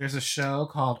 There's a show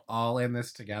called All in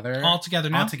This Together. All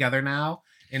Together Now.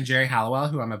 And Jerry Halliwell,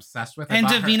 who I'm obsessed with. And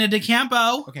Davina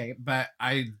DeCampo. Okay, but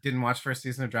I didn't watch first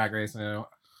season of Drag Race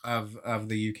of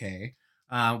the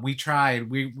UK. We tried.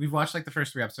 We've watched like the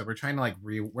first 3 episodes. We're trying to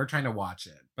we're trying to watch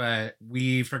it, but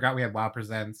we forgot we had WoW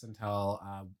Presents until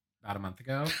about a month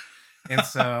ago, and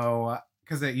so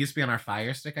because it used to be on our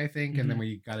Fire Stick, I think, and then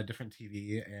we got a different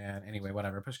TV. And anyway,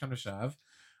 whatever. Push come to shove,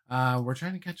 we're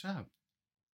trying to catch up.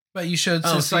 But you showed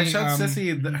Sissy. So I showed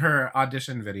Sissy her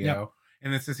audition video. Yep.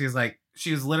 And then Sissy is like,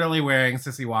 she's literally wearing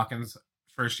Sissy Walken's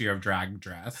first year of drag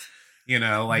dress. You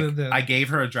know, like I gave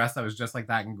her a dress that was just like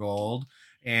that in gold.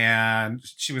 And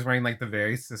she was wearing like the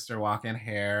very Sister Walken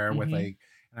hair with like,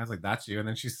 and I was like, that's you. And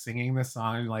then she's singing this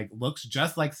song and like looks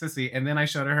just like Sissy. And then I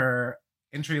showed her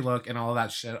entry look and all of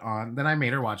that shit on. Then I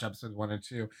made her watch episodes 1 and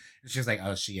 2. And she's like,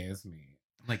 oh, she is me.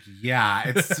 I'm like, yeah,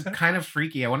 it's kind of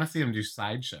freaky. I want to see them do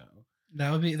Sideshow. That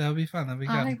would be fun. That'd be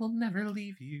good. I will never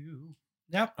leave you.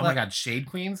 Yep. Oh my God, Shade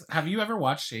Queens. Have you ever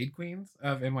watched Shade Queens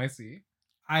of NYC?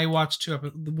 I watched 2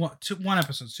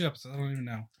 episodes. 2 episodes. I don't even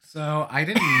know. So I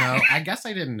didn't know. I guess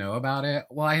I didn't know about it.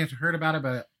 Well, I had heard about it,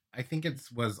 but I think it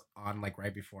was on like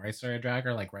right before I started drag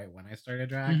or like right when I started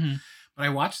drag. But I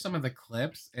watched some of the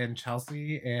clips, and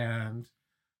Chelsea and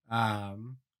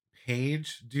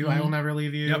Paige do I Will Never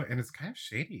Leave You, and it's kind of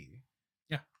shady.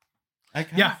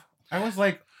 Yeah. I was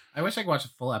like, I wish I could watch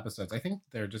full episodes. I think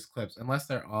they're just clips, unless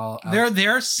they're all they're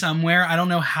there somewhere. I don't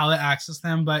know how to access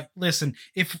them, but listen,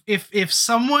 if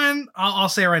someone, I'll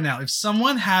say it right now, if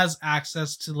someone has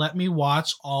access to let me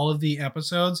watch all of the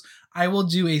episodes, I will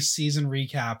do a season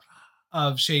recap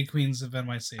of Shade Queens of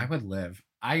NYC. I would live.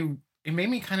 It made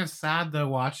me kind of sad though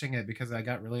watching it, because I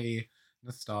got really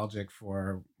nostalgic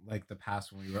for like the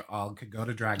past when we were all could go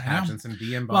to drag pageants and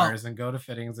be in bars and go to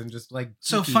fittings and just like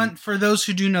so fun. For those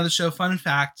who do know the show, fun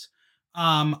fact,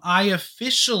 I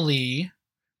officially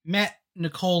met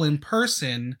Nicole in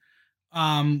person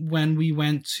when we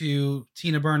went to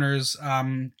Tina Burner's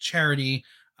charity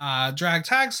drag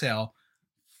tag sale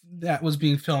that was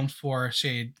being filmed for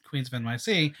Shade Queens of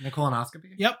NYC.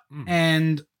 Nicolonoscopy? Yep.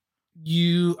 And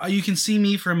you can see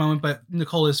me for a moment, but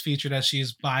Nicole is featured as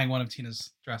she's buying one of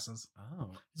Tina's dresses.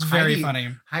 Oh, it's very funny.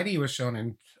 Heidi was shown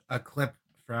in a clip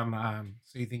from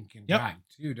So You Think You Can Drag.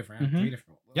 3 different looks.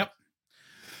 Yep.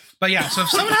 But yeah, so if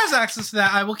someone has access to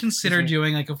that, I will consider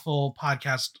doing like a full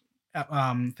podcast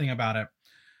thing about it.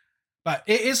 But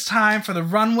it is time for the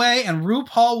runway, and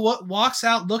RuPaul walks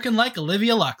out looking like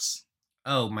Olivia Lux.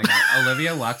 Oh my God,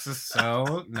 Olivia Lux is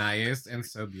so nice and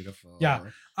so beautiful. Yeah.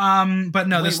 But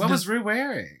no, what was Ru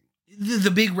wearing?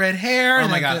 The big red hair. Oh and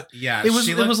my like God. Yeah. It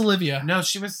was Olivia. No,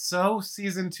 she was so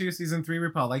season 2, season 3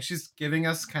 RuPaul. Like she's giving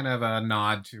us kind of a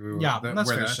nod to where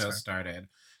the show started.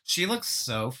 She looks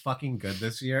so fucking good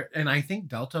this year. And I think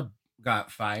Delta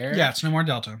got fired. Yeah, it's no more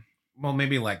Delta. Well,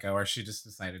 maybe let go, or she just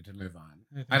decided to move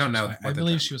on. I don't know. I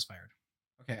believe she was fired.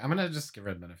 Okay, I'm going to just give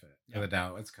her the benefit of the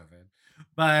doubt. It's COVID.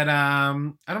 But I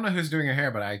don't know who's doing her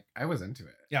hair, but I was into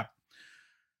it. Yeah.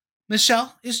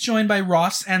 Michelle is joined by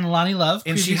Ross and Lonnie Love.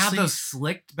 And she had those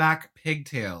slicked back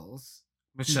pigtails.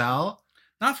 Michelle?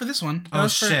 Not for this one.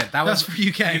 That was for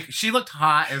UK. She looked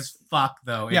hot as fuck,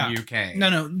 though, in UK.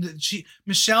 No.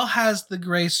 Michelle has the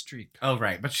gray streak. Oh,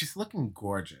 right. But she's looking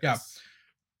gorgeous. Yeah.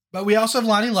 But we also have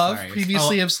Lonnie Love,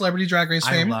 previously of Celebrity Drag Race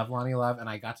fame. I love Lonnie Love, and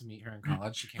I got to meet her in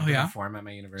college. She came to perform at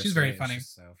my university. She's very funny. She's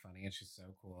so funny, and she's so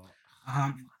cool.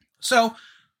 So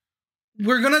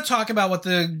we're going to talk about what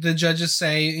the judges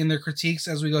say in their critiques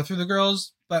as we go through the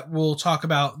girls, but we'll talk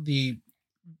about the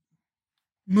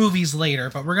movies later,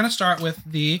 but we're going to start with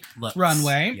the Looks.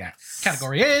 runway. Yes.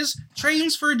 Category is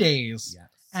Trains for Days. Yes.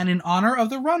 And in honor of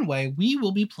the runway, we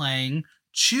will be playing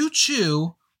Choo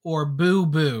Choo or Boo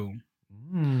Boo.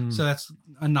 So that's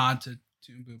a nod to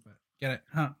Boo, but get it?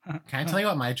 Huh? Can I tell you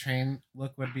what my train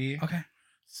look would be? Okay.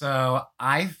 So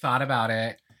I thought about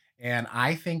it, and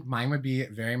I think mine would be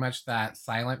very much that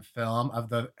silent film of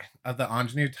the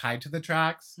ingenue tied to the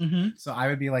tracks. Mm-hmm. So I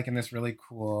would be like in this really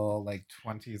cool like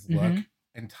 20s look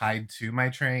and tied to my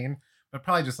train, but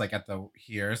probably just like at the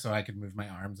here, so I could move my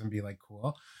arms and be like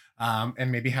cool.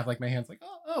 And maybe have like my hands like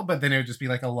oh, but then it would just be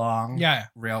like a long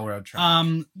railroad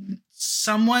track.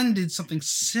 Someone did something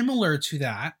similar to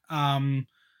that.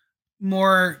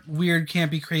 More weird,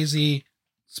 campy, crazy,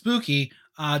 spooky.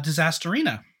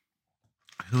 Disasterina.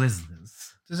 Who is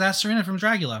this? Disasterina from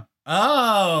Dragula.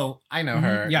 Oh, I know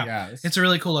her. Yeah, yes. It's a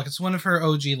really cool look. It's one of her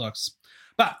OG looks.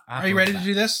 But are you ready to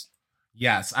do this?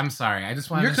 Yes, I'm sorry. I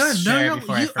just wanted You're to good. share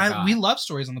before I forgot. We love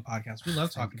stories on the podcast. We love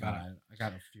talking about it. I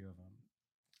got a few of them.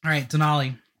 All right,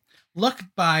 Denali. Look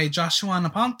by Joshua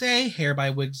Naponte, hair by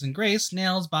Wigs and Grace,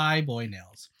 nails by Boy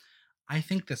Nails. I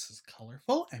think this is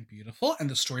colorful and beautiful, and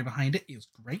the story behind it is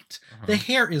great. The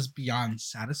hair is beyond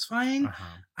satisfying.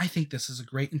 I think this is a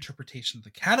great interpretation of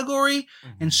the category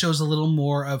and shows a little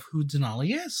more of who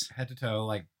Denali is. Head to toe,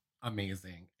 like,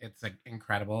 amazing. It's like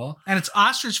incredible. And it's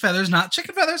ostrich feathers, not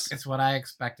chicken feathers. It's what I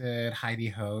expected Heidi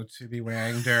Ho to be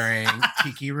wearing during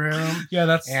Tiki Room.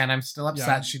 And I'm still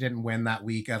upset she didn't win that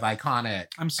week of Iconic.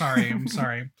 I'm sorry.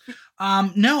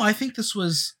 No, I think this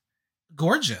was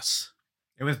gorgeous.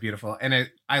 It was beautiful. And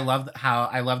I love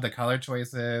the color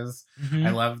choices.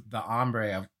 I love the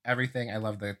ombre of everything. I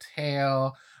love the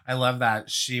tail. I love that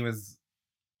she's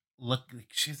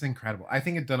incredible. I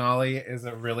think Denali is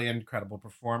a really incredible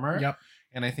performer. Yep.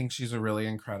 And I think she's a really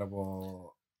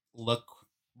incredible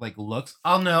looks.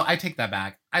 Oh no, I take that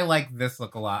back. I like this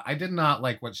look a lot. I did not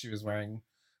like what she was wearing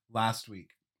last week.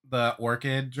 The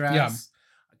orchid dress. Yeah.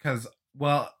 Because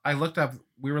I looked up,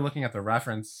 we were looking at the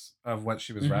reference of what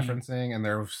she was referencing, and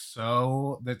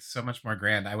that's so much more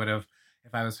grand. I would have,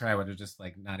 if I was her, I would have just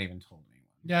like not even told anyone.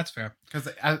 Yeah, that's fair. Because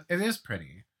it is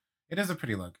pretty. It is a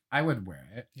pretty look. I would wear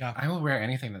it. Yeah. I will wear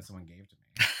anything that someone gave to me.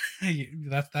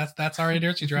 That's already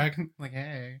dirty drag. Like,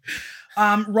 hey.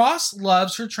 Ross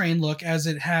loves her train look as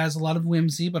it has a lot of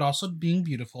whimsy, but also being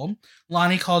beautiful.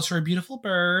 Lonnie calls her a beautiful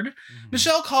bird.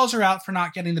 Michelle calls her out for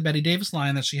not getting the Betty Davis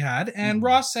line that she had. And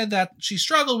Ross said that she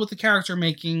struggled with the character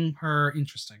making her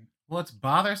interesting. Well, it's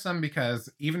bothersome because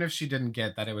even if she didn't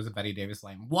get that it was a Betty Davis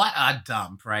line, what a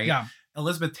dump, right? Yeah.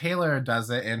 Elizabeth Taylor does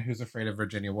it in Who's Afraid of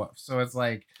Virginia Woolf. So it's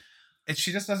like,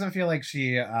 she just doesn't feel like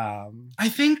she I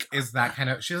think is that kind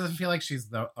of, she doesn't feel like she's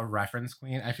a reference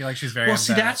queen. I feel like she's very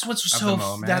that's what's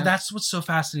so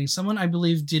fascinating. Someone I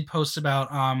believe did post about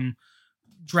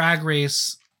Drag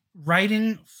Race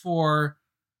writing for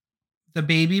the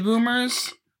baby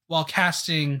boomers while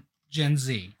casting Gen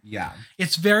Z. Yeah.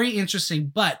 It's very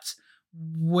interesting, but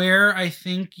where I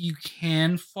think you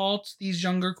can fault these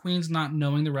younger queens not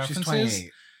knowing the references. She's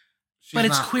 28. But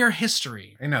it's queer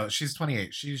history. I know, she's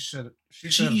 28. She should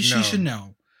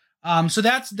know. So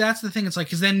that's the thing. It's like,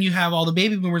 because then you have all the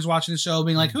baby boomers watching the show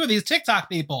being like, who are these TikTok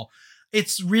people?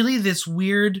 It's really this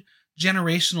weird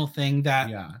generational thing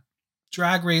that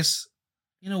Drag Race,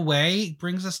 in a way,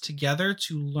 brings us together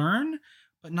to learn,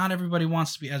 but not everybody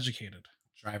wants to be educated.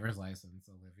 Driver's license,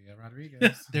 Olivia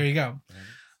Rodrigo. There you go.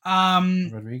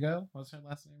 Rodrigo? What's her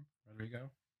last name?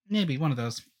 Rodrigo? Maybe one of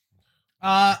those.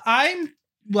 I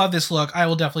love this look. I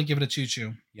will definitely give it a Choo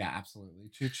Choo. Yeah, absolutely.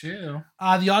 Choo Choo.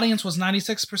 The audience was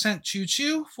 96% Choo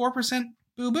Choo, 4%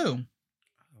 Boo Boo.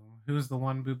 Oh, who's the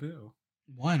one Boo Boo?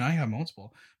 One, I have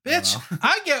multiple. Bitch,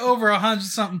 I get over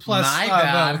 100-something plus. My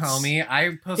bad, votes. homie.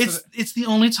 I posted. It's the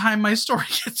only time my story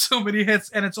gets so many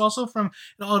hits, and it's also from.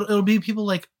 It'll be people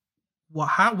like,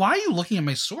 why are you looking at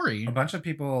my story? A bunch of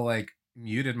people like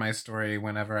muted my story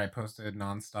whenever I posted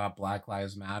nonstop Black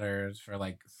Lives Matters for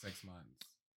like 6 months.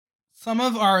 Some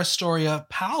of our Astoria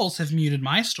pals have muted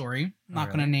my story. I'm not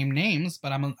going to name names,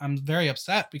 but I'm very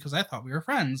upset because I thought we were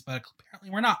friends, but apparently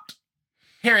we're not.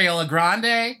 Ariana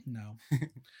Grande? No.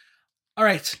 All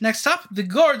right, next up, the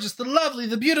gorgeous, the lovely,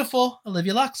 the beautiful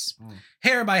Olivia Lux.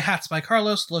 Hair by Hats by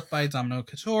Carlos, look by Domino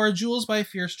Couture, jewels by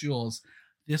Fierce Jewels.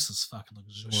 This is fucking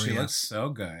luxurious. She looks so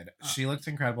good. She looks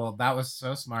incredible. That was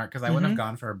so smart because I wouldn't have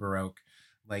gone for a Baroque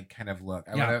like kind of look.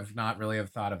 I would have not really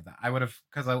have thought of that. I would have,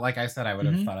 because like I said, I would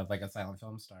have thought of like a silent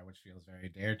film star, which feels very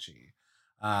Derchi.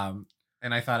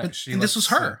 And I thought this was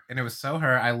her. And it was so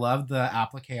her. I loved the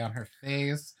applique on her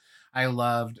face. I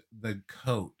loved the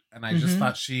coat. And I just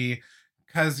thought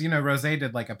because, Rosé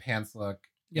did like a pants look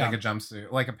like a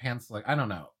jumpsuit, like a pants look. I don't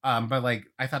know. But like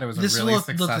I thought it was this a really looked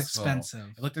successful. expensive.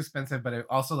 It looked expensive, but it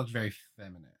also looked very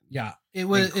feminine. Yeah, it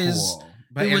was cool,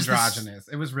 but it androgynous.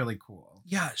 It was really cool.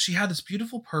 Yeah, she had this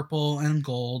beautiful purple and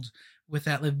gold with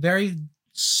that like very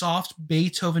soft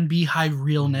Beethoven beehive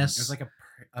realness. It was like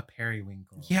a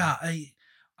periwinkle. Yeah,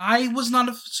 I was not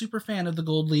a super fan of the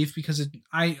gold leaf because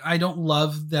I don't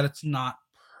love that it's not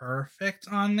perfect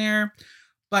on there,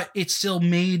 but it still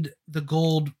made the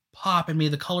gold pop and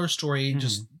made the color story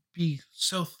just be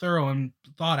so thorough and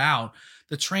thought out.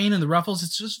 The train and the ruffles,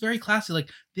 it's just very classy. Like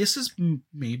this is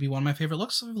maybe one of my favorite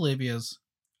looks of Olivia's.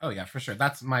 Oh yeah, for sure.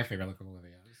 That's my favorite look of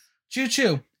Olivia's. Choo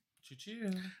choo. Choo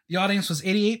choo. The audience was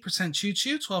 88% choo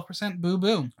choo, 12% boo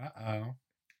boo. Uh-oh.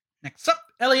 Next up,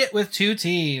 Elliot with 2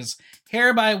 T's.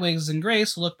 Hair by Wigs and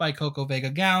Grace, look by Coco Vega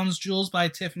Gowns, jewels by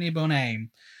Tiffany Bonet.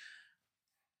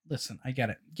 Listen, I get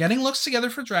it. Getting looks together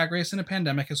for Drag Race in a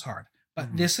pandemic is hard,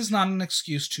 but this is not an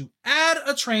excuse to add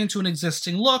a train to an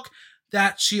existing look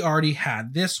that she already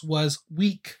had. This was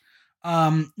weak.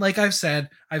 Like I've said,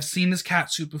 I've seen this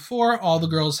catsuit before. All the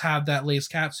girls have that lace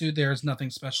catsuit. There's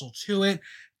nothing special to it.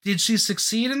 Did she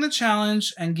succeed in the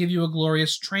challenge and give you a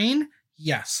glorious train?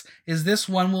 Yes. Is this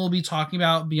one we'll be talking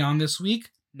about beyond this week?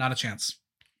 Not a chance.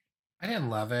 I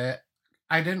didn't love it.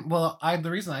 The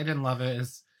reason I didn't love it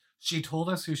is she told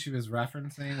us who she was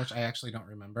referencing, which I actually don't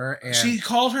remember. And she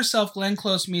called herself Glenn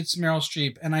Close meets Meryl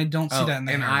Streep, and I don't see that in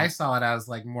the And hair. I saw it as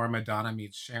like more Madonna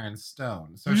meets Sharon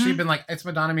Stone. So she'd been like, it's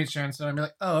Madonna meets Sharon Stone. I'd be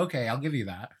like, oh, okay, I'll give you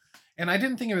that. And I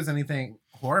didn't think it was anything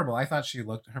horrible. I thought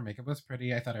her makeup was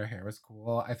pretty. I thought her hair was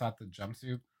cool. I thought the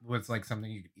jumpsuit was like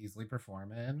something you could easily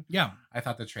perform in. Yeah. I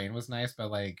thought the train was nice, but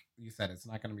like you said, it's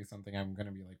not going to be something I'm going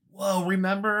to be like, whoa,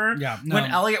 remember? Yeah. When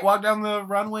Elliot walked down the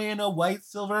runway in a white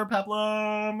silver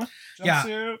peplum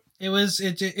jumpsuit? Yeah.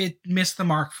 It missed the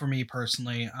mark for me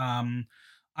personally.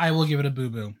 I will give it a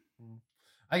boo-boo.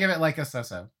 I give it like a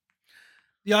so-so.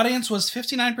 The audience was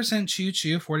 59%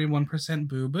 choo-choo, 41%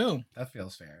 boo-boo. That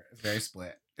feels fair. It's very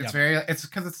split. It's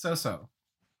because it's so-so.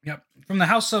 Yep. From the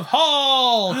House of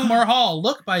Hall, Kimora Hall.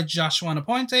 Look by Joshua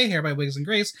Napointe. Hair by Wigs and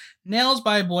Grace. Nails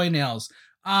by Boy Nails.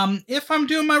 If I'm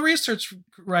doing my research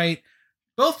right,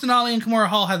 both Denali and Kimora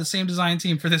Hall had the same design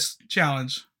team for this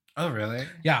challenge. Oh, really?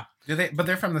 Yeah. Do they? But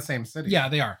they're from the same city. Yeah,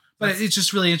 they are. But it's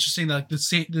just really interesting that the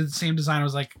same designer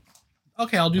was like,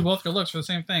 okay, I'll do both your looks for the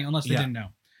same thing, unless they didn't know.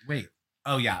 Wait.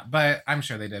 Oh, yeah. But I'm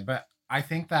sure they did. But I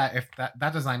think that if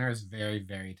that designer is very,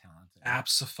 very talented.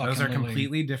 Absolutely. Those are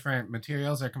completely different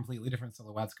materials. They're completely different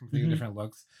silhouettes, completely different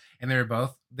looks. And they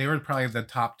were probably the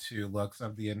top 2 looks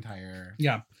of the entire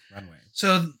runway.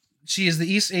 So she is the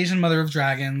East Asian Mother of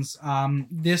Dragons.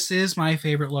 This is my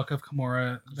favorite look of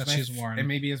Kimora that she's worn. It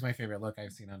maybe is my favorite look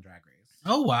I've seen on Drag Race.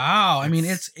 Oh, wow. I mean,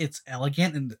 it's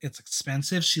elegant and it's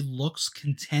expensive. She looks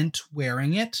content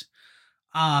wearing it.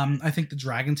 I think the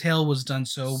dragon tail was done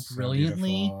so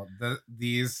brilliantly.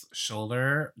 These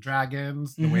shoulder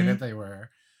dragons, the way that they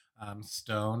were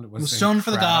stoned was stoned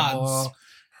for the gods.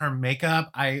 Her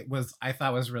makeup, I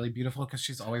thought was really beautiful because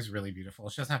she's always really beautiful.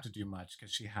 She doesn't have to do much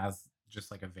because she has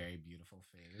just like a very beautiful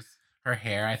face. Her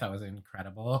hair, I thought was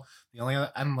incredible. The only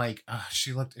other, I'm like,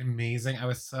 she looked amazing. I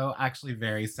was so actually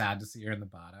very sad to see her in the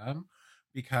bottom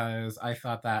because I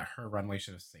thought that her runway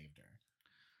should have saved her.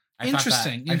 I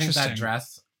think that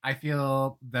dress, I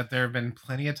feel that there have been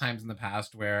plenty of times in the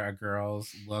past where a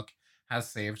girl's look has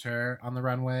saved her on the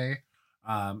runway.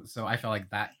 So I felt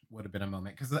like that would have been a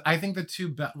moment. Because I think the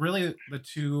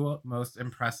two most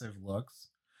impressive looks,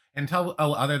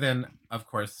 other than, of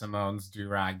course, Simone's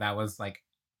do-rag, that was like,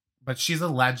 but she's a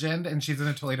legend and she's in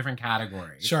a totally different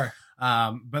category. Sure.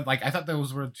 But like, I thought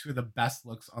those were 2 of the best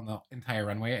looks on the entire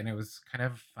runway. And it was kind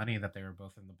of funny that they were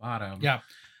both in the bottom. Yeah.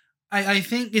 I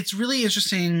think it's really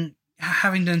interesting,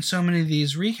 having done so many of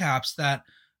these recaps, that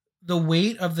the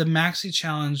weight of the maxi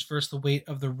challenge versus the weight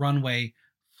of the runway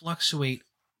fluctuate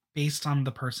based on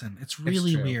the person. It's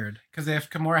really weird. Because if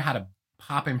Kimora had a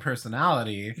popping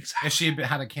personality, if she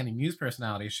had a Candy Muse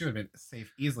personality, she would have been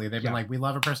safe easily. They've been like, we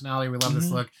love her personality, we love this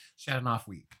look. She had an off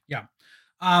week. Yeah.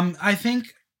 I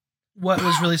think what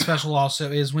was really special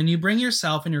also is when you bring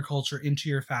yourself and your culture into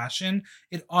your fashion,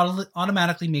 it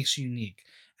automatically makes you unique.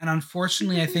 And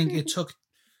unfortunately, I think it took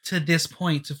to this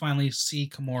point to finally see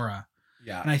Kimora.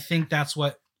 Yeah. And I think that's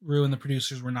what Rue and the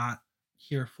producers were not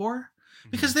here for.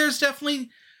 Because there's definitely,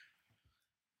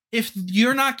 if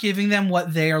you're not giving them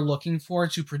what they are looking for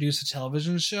to produce a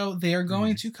television show, they are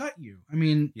going to cut you. I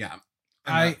mean, yeah.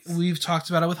 We've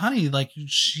talked about it with Honey. Like,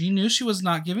 she knew she was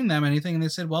not giving them anything, and they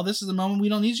said, well, this is the moment we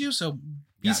don't need you, so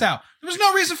peace out. There was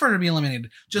no reason for her to be eliminated.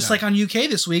 Just like on UK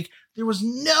this week, There was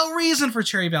no reason for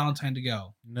Cherry Valentine to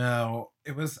go. No,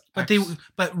 it was.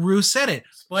 But Rue said it.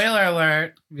 Spoiler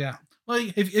alert. Yeah. Well,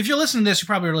 if you're listening to this, you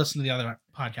probably are listening to the other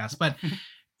podcast. But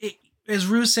as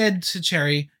Rue said to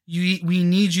Cherry, we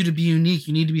need you to be unique.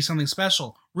 You need to be something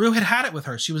special. Rue had it with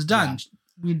her. She was done.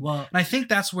 Yeah. And I think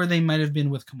that's where they might have been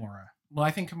with Kimura. Well,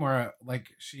 I think Kimura, like,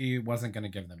 she wasn't going to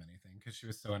give them anything because she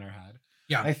was so in her head.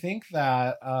 Yeah. I think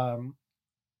that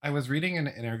I was reading an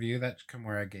interview that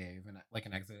Kimura gave, like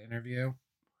an exit interview,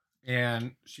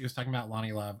 and she was talking about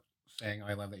Lani Love saying, "Oh,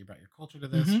 I love that you brought your culture to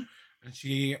this," and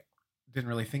she didn't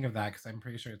really think of that because I'm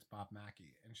pretty sure it's Bob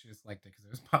Mackie, and she just liked it because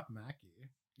it was Bob Mackie.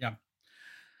 Yeah.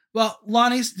 Well,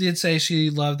 Lonnie did say she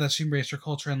loved that she embraced her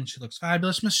culture and she looks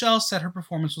fabulous. Michelle said her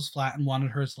performance was flat and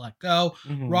wanted her to let go.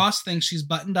 Ross thinks she's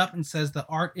buttoned up and says that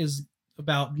art is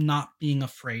about not being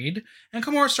afraid. And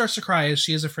Kimura starts to cry as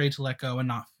she is afraid to let go and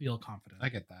not feel confident. I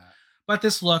get that. But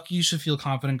this look, you should feel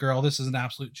confident, girl. This is an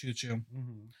absolute choo-choo.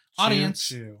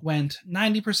 Audience went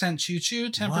 90% choo-choo,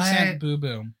 10%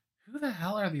 boo-boo. Who the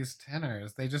hell are these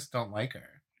tenors? They just don't like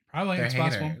her. Probably. They're it's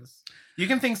haters. Possible. You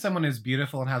can think someone is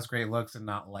beautiful and has great looks and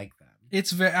not like them.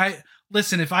 It's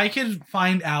listen, if I could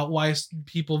find out why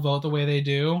people vote the way they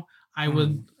do, I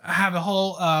would have a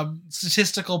whole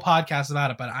statistical podcast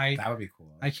about it, but that would be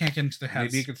cool. I can't get into their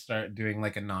heads. Maybe you could start doing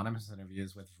like anonymous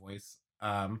interviews with voice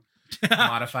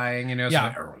modifying, you know?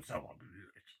 Yeah.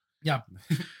 Yeah.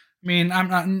 I mean,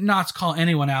 I'm not to call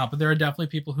anyone out, but there are definitely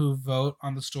people who vote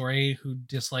on the story who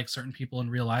dislike certain people in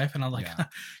real life, and I'm like,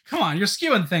 come on, you're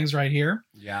skewing things right here.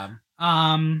 Yeah.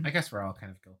 I guess we're all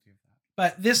kind of guilty of that.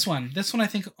 But this one I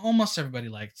think almost everybody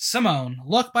liked. Simone,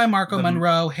 look by Marco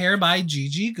Monroe, hair by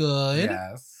Gigi Good.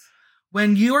 Yes.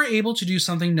 When you are able to do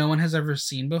something no one has ever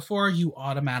seen before, you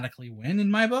automatically win in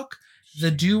my book.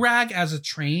 The do-rag as a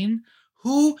train.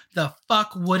 Who the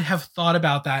fuck would have thought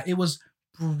about that? It was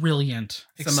brilliant.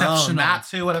 Simone, exceptional. That's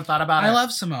who would have thought about it. I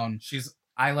love Simone.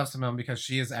 I love Simone because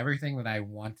she is everything that I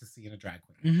want to see in a drag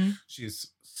queen. She's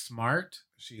smart.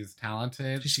 She's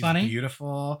talented. She's funny.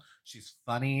 Beautiful. She's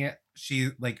funny. She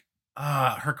like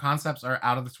her concepts are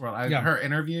out of this world. Her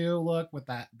interview look with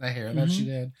the hair that she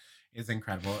did is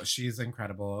incredible. She's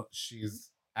incredible. She's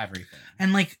everything.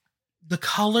 And like the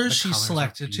colors she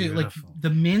selected too, like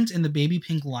the mint and the baby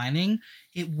pink lining,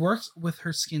 it works with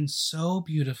her skin so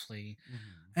beautifully.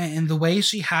 And the way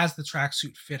she has the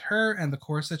tracksuit fit her and the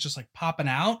corset just like popping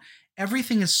out,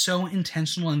 everything is so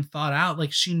intentional and thought out.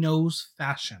 Like she knows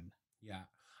fashion. Yeah.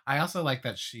 I also like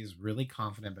that she's really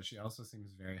confident, but she also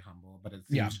seems very humble, but it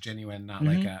seems genuine, not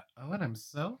like and I'm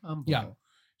so humble. Yeah.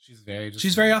 She's very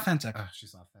authentic.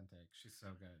 She's authentic. She's so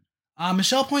good.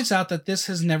 Michelle points out that this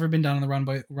has never been done on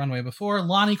the runway before.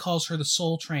 Lonnie calls her the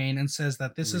Soul Train and says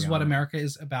that this is what America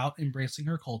is about, embracing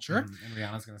her culture. And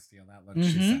Rihanna's going to steal that look,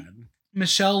 she said.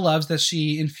 Michelle loves that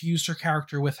she infused her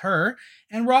character with her,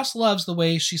 and Ross loves the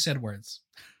way she said words.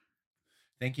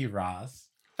 Thank you, Ross.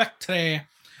 Factory.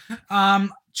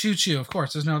 Choo-choo, of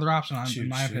course. There's no other option, in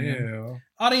my opinion.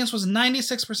 Audience was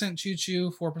 96%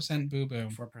 choo-choo, 4% boo-boo.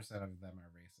 4% of them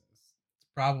are racist. It's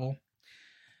probable.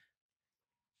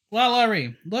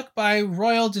 LaLaurie, look by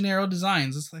Royal De Niro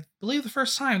Designs. It's like, I believe the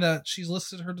first time that she's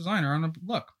listed her designer on a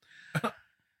look.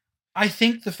 I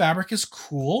think the fabric is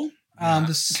cool.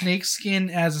 The snake skin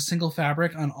as a single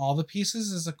fabric on all the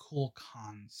pieces is a cool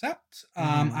concept.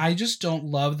 I just don't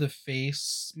love the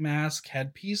face mask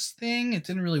headpiece thing. It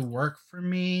didn't really work for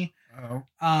me.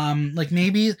 Like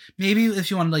maybe if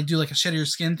you want to like do like a shed of your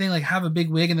skin thing, like have a big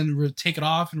wig and then take it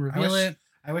off and reveal it.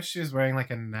 I wish she was wearing like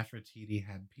a Nefertiti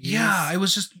headpiece. Yeah, it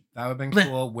was just that would have been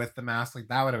cool with the mask. Like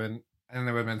that would have been, and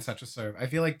it would have been such a serve. I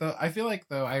feel like though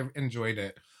I enjoyed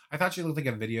it. I thought she looked like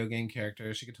a video game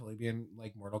character. She could totally be in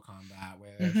like Mortal Kombat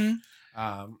with.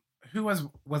 Who was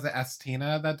it?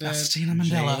 Estina that did Estina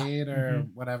Mandela Jade or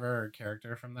whatever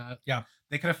character from that. Yeah,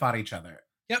 they could have fought each other.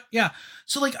 Yep, yeah.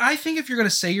 So like, I think if you're gonna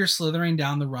say you're slithering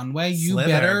doing the runway, you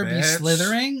better be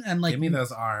slithering and like give me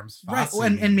those arms, right?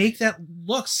 And make that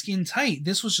look skin tight.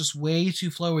 This was just way too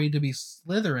flowy to be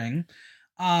slithering.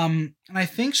 And I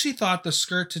think she thought the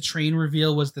skirt to train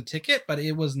reveal was the ticket, but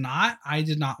it was not. I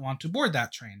did not want to board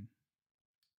that train.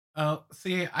 Oh,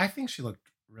 see, I think she looked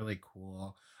really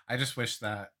cool. I just wish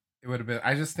that it would have been.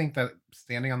 I just think that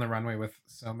standing on the runway with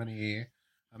so many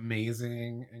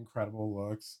amazing, incredible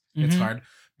looks, it's hard.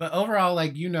 But overall,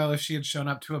 like, you know, if she had shown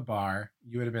up to a bar,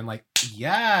 you would have been like,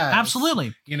 yes,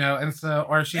 absolutely. You know, and so,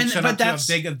 or if she had shown up to a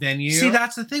big venue. See,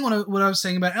 that's the thing. What I was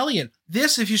saying about Elliot.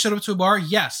 This, if you showed up to a bar,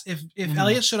 yes. If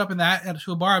Elliot showed up in that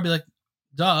to a bar, I'd be like,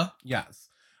 duh. Yes.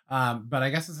 But I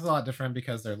guess it's a lot different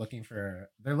because they're looking for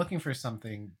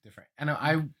something different.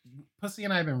 And Pussy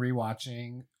and I have been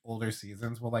rewatching older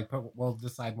seasons. We'll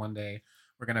decide one day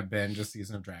we're gonna binge a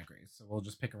season of Drag Race. So we'll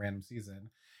just pick a random season.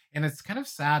 And it's kind of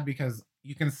sad because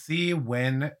you can see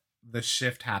when the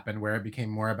shift happened where it became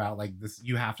more about like this,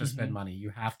 you have to spend money.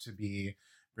 You have to be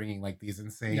bringing like these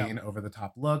insane over the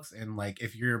top looks. And like,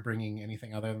 if you're bringing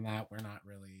anything other than that, we're not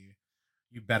really,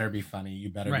 you better be funny. You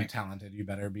better be talented. You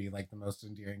better be like the most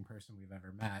endearing person we've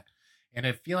ever met. And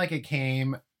I feel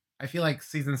like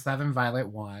season 7, Violet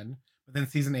won, but then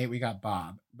season 8, we got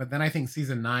Bob. But then I think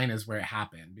season 9 is where it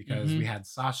happened because we had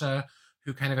Sasha,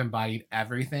 who kind of embodied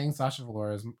everything. Sasha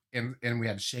Velour, and we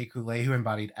had Shea Coulee, who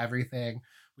embodied everything.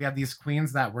 We had these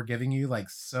queens that were giving you like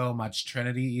so much,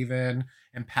 Trinity even,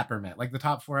 and Peppermint. Like the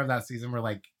top 4 of that season were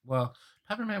like, well,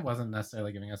 Peppermint wasn't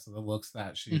necessarily giving us the looks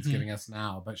that she's giving us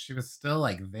now, but she was still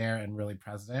like there and really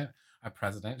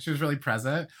She was really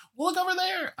present. Look over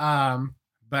there.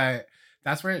 But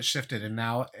that's where it shifted, and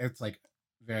now it's like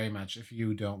very much, if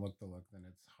you don't look the look, then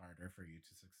it's harder for you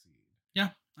to succeed. Yeah,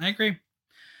 I agree.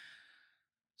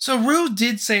 So Rue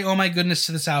did say, "Oh my goodness,"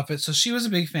 to this outfit, so she was a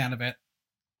big fan of it.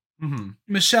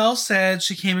 Michelle said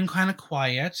she came in kind of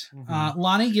quiet.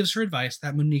 Lonnie gives her advice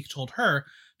that Monique told her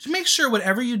to make sure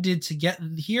whatever you did to get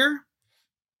here,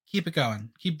 keep it going,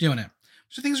 keep doing it.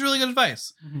 Which I think is really good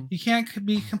advice. You can't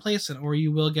be complacent, or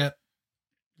you will get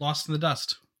lost in the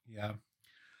dust. Yeah.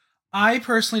 I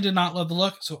personally did not love the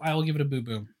look, so I will give it a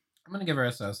boo-boo. I'm going to give her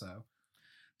a so-so.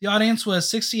 The audience was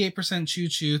 68%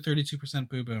 choo-choo, 32%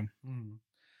 boo-boo.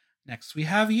 Next, we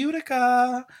have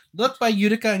Utica. Look by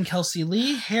Utica and Kelsey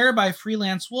Lee. Hair by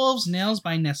Freelance Wolves. Nails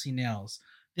by Nessie Nails.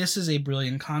 This is a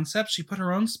brilliant concept. She put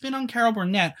her own spin on Carol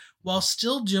Burnett while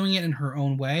still doing it in her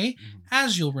own way.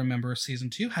 As you'll remember, season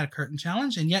 2 had Curtain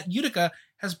Challenge, and yet Utica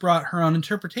has brought her own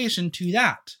interpretation to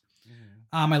that.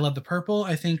 I love the purple.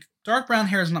 I think dark brown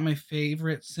hair is not my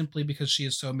favorite simply because she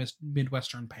is so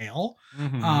Midwestern pale.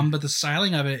 But the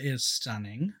styling of it is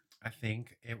stunning. I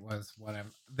think it was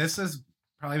this has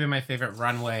probably been my favorite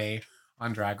runway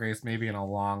on Drag Race maybe in a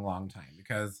long, long time,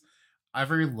 because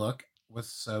every look was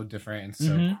so different and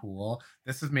so cool.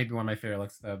 This is maybe one of my favorite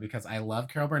looks though, because I love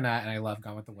Carol Burnett and I love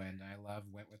Gone with the Wind. I love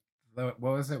Went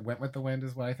with the Wind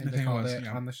is what I think they called it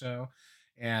on the show.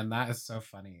 And that is so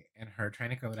funny. And her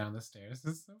trying to go down the stairs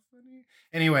is so funny.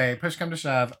 Anyway, push come to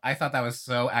shove, I thought that was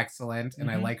so excellent. And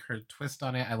I like her twist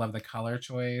on it. I love the color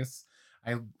choice.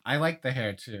 I like the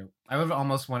hair too. I would have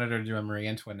almost wanted her to do a Marie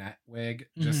Antoinette wig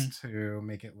just to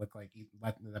make it look like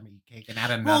let them eat cake and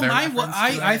add another. Well,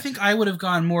 I think I would have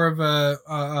gone more of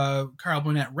a Carol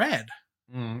Burnett red.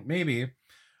 Maybe.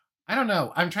 I don't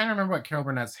know. I'm trying to remember what Carol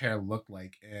Burnett's hair looked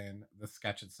like in the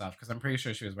sketch itself, because I'm pretty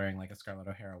sure she was wearing like a Scarlett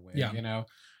O'Hara wig, you know?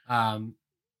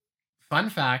 Fun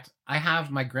fact, I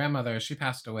have my grandmother, she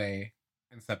passed away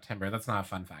in September. That's not a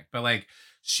fun fact, but like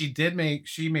she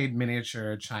made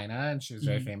miniature china, and she was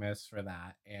very famous for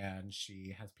that. And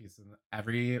she has pieces in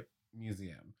every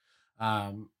museum.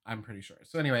 I'm pretty sure.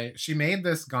 So anyway, she made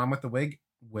this Gone with the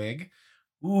wig.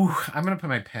 Ooh, I'm gonna put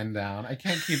my pen down. I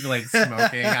can't keep like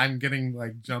smoking. I'm getting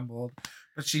like jumbled.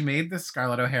 But she made this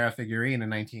Scarlett O'Hara figurine in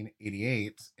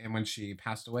 1988, and when she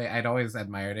passed away, I'd always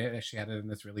admired it. She had it in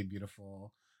this really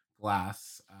beautiful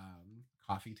glass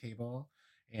coffee table,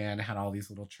 and it had all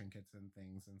these little trinkets and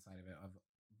things inside of it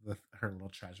of her little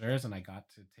treasures. And I got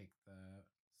to take the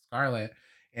Scarlett,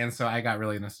 and so I got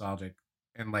really nostalgic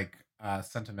and like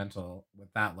sentimental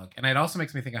with that look. And it also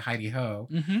makes me think of Heidi Ho,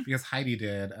 because Heidi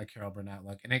did a Carol Burnett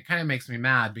look, and it kind of makes me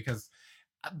mad because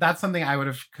that's something I would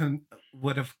have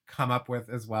come up with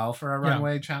as well for a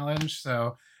runway challenge.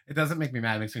 So it doesn't make me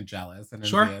mad, it makes me jealous and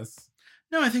envious.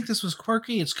 No, I think this was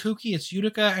quirky, it's kooky, it's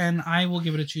Utica, and I will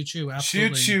give it a choo-choo.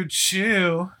 Absolutely.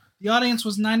 Choo-choo-choo. The audience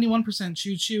was 91%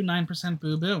 choo-choo, 9%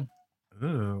 boo-boo.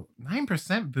 Ooh,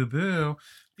 9% boo-boo.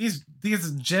 These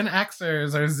Gen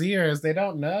Xers or Zers, they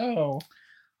don't know.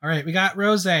 All right, we got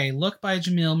Rosé. Look by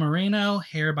Jamil Moreno.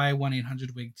 Hair by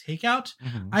 1-800-WIG Takeout.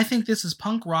 I think this is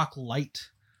punk rock light.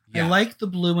 I like the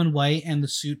blue and white, and the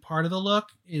suit part of the look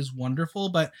is wonderful,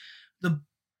 but the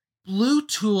blue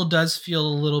tulle does feel a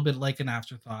little bit like an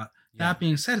afterthought. That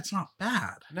being said, it's not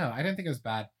bad. No, I didn't think it was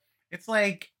bad. It's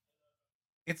like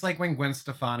when Gwen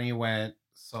Stefani went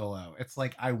solo. It's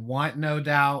like, I want No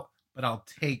Doubt, but I'll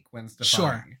take Gwen Stefani.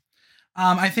 Sure.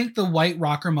 I think the white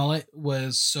rocker mullet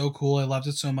was so cool. I loved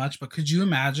it so much. But could you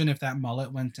imagine if that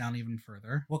mullet went down even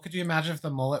further? Well, could you imagine if the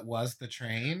mullet was the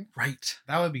train? Right.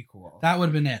 That would be cool. That would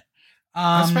have been it.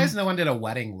 I'm surprised no one did a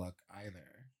wedding look either.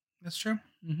 That's true.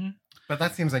 But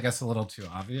that seems, I guess, a little too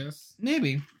obvious.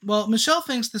 Maybe. Well, Michelle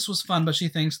thinks this was fun, but she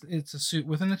thinks it's a suit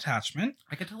with an attachment.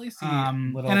 I could totally see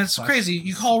and it's crazy.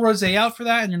 You call Rosé out for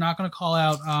that, and you're not going to call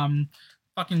out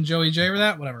fucking Joey J for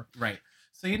that? Whatever. Right.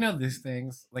 So you know these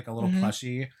things, like a little Mhm.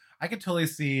 plushie. I could totally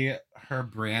see her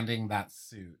branding that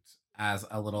suit as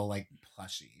a little like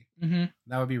plushie. Mm-hmm.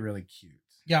 That would be really cute.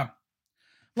 Yeah.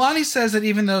 Lonnie says that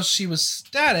even though she was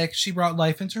static, she brought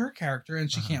life into her character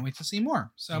and she Uh-huh. can't wait to see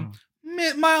more. So,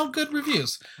 Mm. mild good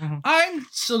reviews. Mhm. I'm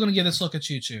still going to give this look a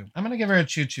Choo Choo. I'm gonna give her a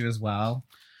Choo Choo as well.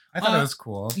 I thought it was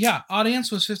cool. Yeah,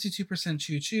 audience was 52%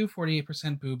 Choo Choo,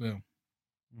 48% Boo Boo.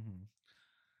 Mhm.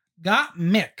 Got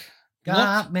Mick.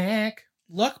 Got Mick.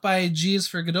 Look by G's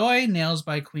for Godoy, Nails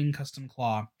by Queen Custom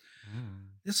Claw. Mm.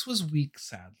 This was weak,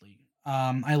 sadly.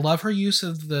 I love her use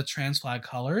of the trans flag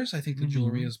colors. I think the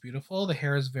jewelry is beautiful. The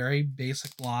hair is very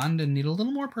basic blonde and need a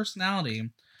little more personality.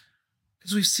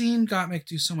 Because we've seen Gottmik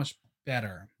do so much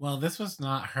better. Well, this was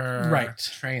not her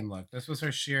train look. This was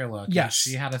her sheer look. Yes.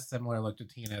 She had a similar look to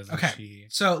Tina's. Okay.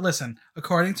 So listen,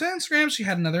 according to Instagram, she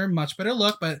had another much better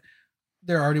look, but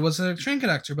there already was a train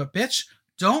conductor. But bitch,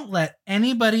 don't let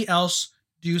anybody else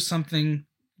do something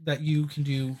that you can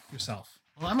do yourself.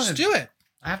 Well, Just do it.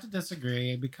 I have to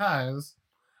disagree because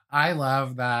I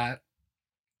love that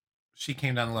she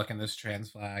came down to look in this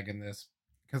trans flag and this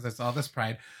because it's all this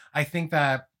pride. I think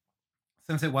that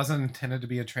since it wasn't intended to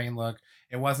be a train look,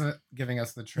 it wasn't giving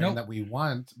us the train that we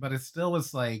want, but it still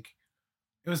was like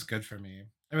it was good for me.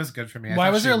 It was good for me.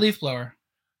 Why was there a leaf blower?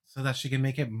 So that she can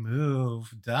make it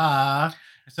move. Duh.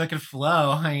 So it can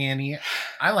flow, honey.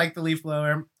 I like the leaf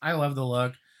blower. I love the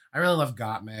look. I really love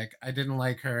Gottmik. I didn't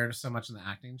like her so much in the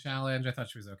acting challenge. I thought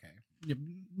she was okay. Yeah,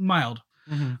 mild.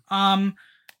 Mm-hmm.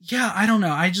 Yeah, I don't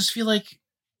know. I just feel like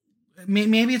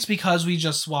maybe it's because we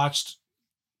just watched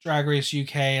Drag Race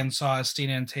UK and saw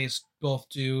Estina and Taste both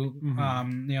do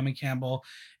Naomi Campbell,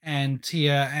 and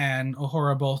Tia and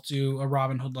O'Hara both do a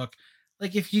Robin Hood look.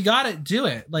 Like, if you got it, do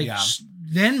it. Like,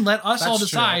 then let us all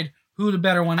decide who the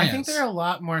better one is. I think they're a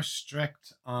lot more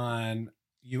strict on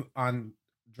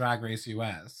Drag Race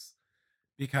US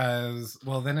because,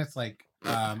 well, then it's like,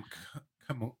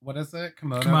 what is it?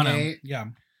 Kimono Gate. Yeah.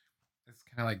 It's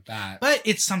kind of like that. But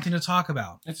it's something to talk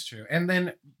about. It's true. And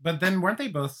then, but then weren't they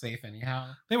both safe anyhow?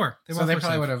 They were. So they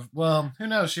probably would have, well, who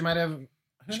knows? She might have.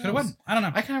 She could have won. I don't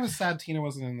know. I kind of was sad Tina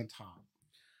wasn't in the top.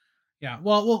 Yeah,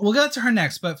 well, we'll get to her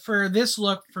next. But for this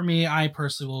look, for me, I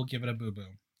personally will give it a boo-boo.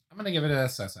 I'm going to give it a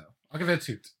so-so. I'll give it a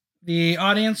toot. The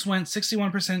audience went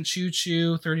 61%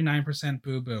 choo-choo, 39%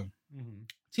 boo-boo. Mm-hmm.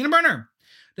 Tina Burner.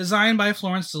 Designed by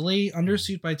Florence DeLee.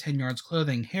 Undersuit by 10 Yards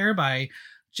Clothing. Hair by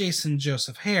Jason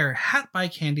Joseph Hare. Hat by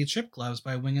Candy Trip. Gloves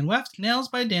by Wing & Weft. Nails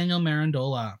by Daniel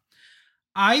Marandola.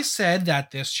 I said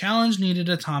that this challenge needed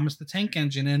a Thomas the Tank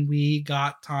Engine, and we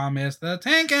got Thomas the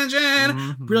Tank Engine.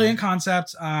 Mm-hmm. Brilliant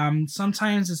concept.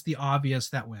 Sometimes it's the obvious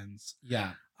that wins.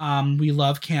 Yeah. We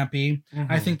love campy.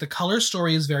 Mm-hmm. I think the color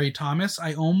story is very Thomas.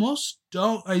 I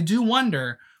do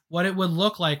wonder what it would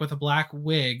look like with a black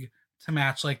wig to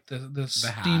match like the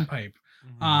steam pipe.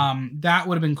 Mm-hmm. That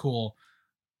would have been cool.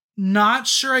 Not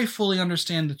sure I fully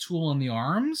understand the tool in the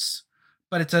arms,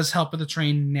 but it does help with the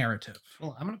train narrative.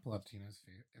 Well, I'm gonna pull up Tina's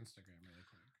Instagram really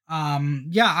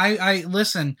quick. Yeah, I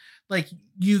listen. Like,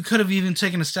 you could have even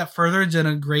taken a step further, done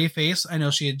a gray face. I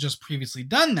know she had just previously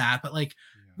done that, but like,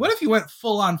 what if you went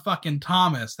full on fucking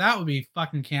Thomas? That would be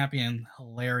fucking campy and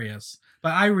hilarious.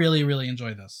 But I really, really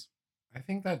enjoy this. I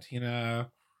think that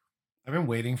I've been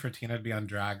waiting for Tina to be on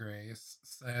Drag Race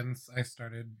since I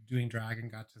started doing drag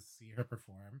and got to see her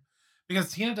perform,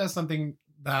 because Tina does something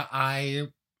that I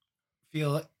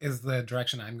feel is the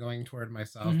direction I'm going toward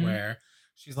myself, where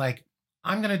she's like,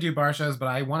 I'm going to do bar shows, but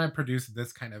I want to produce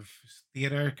this kind of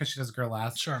theater, because she does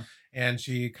Girlesque. Sure. And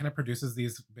she kind of produces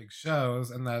these big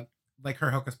shows, and that, like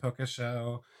her Hocus Pocus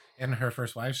show and her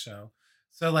First Wives show.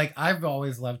 So like, I've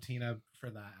always loved Tina for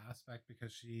that aspect,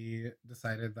 because she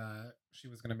decided that she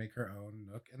was going to make her own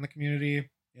nook in the community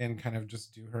and kind of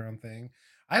just do her own thing.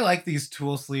 I like these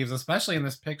tulle sleeves, especially in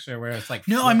this picture where it's like,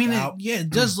 no, I mean, it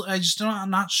does. I just I'm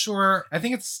not sure. I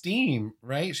think it's steam,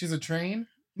 right? She's a train.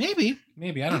 Maybe.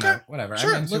 I don't know. Whatever.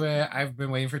 Sure. I'm into it. I've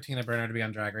been waiting for Tina Burner to be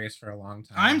on Drag Race for a long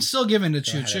time. I'm still giving it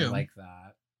Choo Choo. Like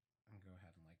that. Go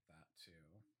ahead and like that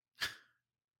too.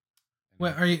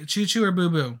 What are you, Choo Choo or Boo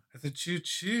Boo? It's a Choo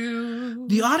Choo.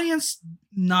 The audience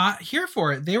not here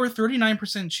for it. They were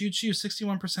 39% Choo Choo,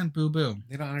 61% Boo Boo.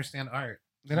 They don't understand art.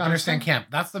 They don't understand camp.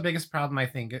 That's the biggest problem I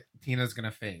think Tina's gonna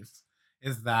face,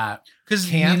 is that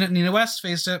because Nina West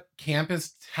faced it. Camp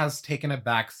has taken a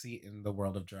backseat in the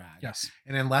world of drag. Yes,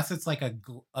 and unless it's like a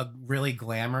really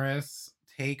glamorous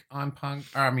take on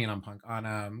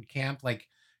camp, like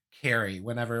Carrie.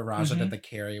 Whenever Raja did the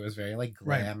Carrie, it was very like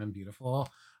glam and beautiful.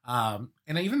 And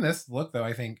even this look, though,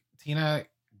 I think Tina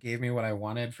gave me what I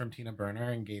wanted from Tina Burner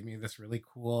and gave me this really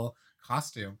cool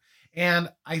costume.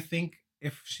 And I think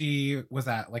if she was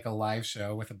at like a live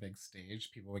show with a big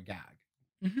stage, people would gag.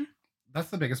 Mm-hmm. That's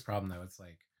the biggest problem, though. It's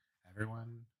like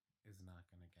everyone is not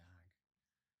going to gag,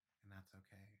 and that's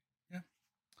okay. Yeah.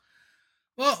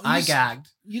 Well, I gagged.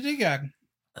 You did gag.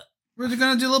 We're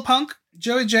gonna do a little punk.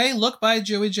 Joey J. Look by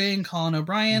Joey J. and Colin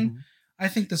O'Brien. Mhm. I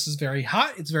think this is very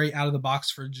hot. It's very out of the box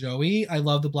for Joey. I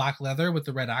love the black leather with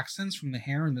the red accents from the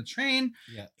hair and the train.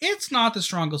 Yeah. It's not the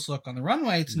strongest look on the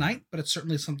runway tonight, but it's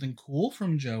certainly something cool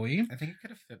from Joey. I think it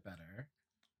could have fit better,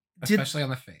 especially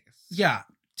on the face. Yeah.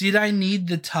 Did I need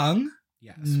the tongue?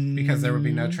 Yes, because there would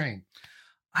be no train.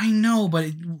 I know, but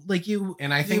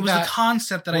and I think it was a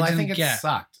concept that I didn't think it get.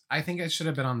 Sucked. I think it should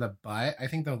have been on the butt. I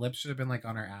think the lips should have been like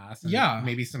on her ass. And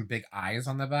maybe some big eyes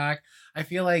on the back. I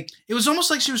feel like it was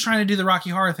almost like she was trying to do the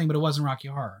Rocky Horror thing, but it wasn't Rocky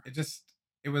Horror.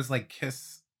 It was like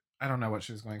Kiss. I don't know what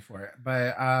she was going for,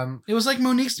 but it was like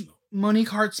Monique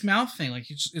Hart's mouth thing. Like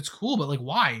it's cool, but like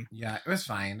why? Yeah, it was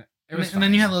fine. And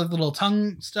then you had a little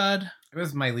tongue stud. It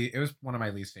was one of my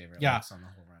least favorite looks on the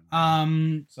whole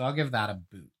run. So I'll give that a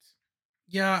boot.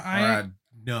 Yeah,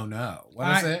 no.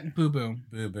 What is it? Boo boo.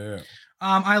 Boo boo.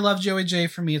 I love Joey J.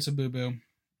 For me, it's a boo boo.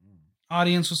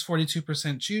 Audience was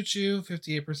 42% choo choo,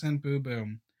 58% boo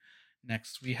boo.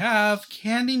 Next we have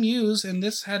Candy Muse, and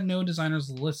this had no designers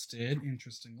listed,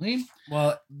 interestingly.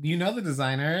 Well, you know the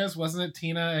designers, wasn't it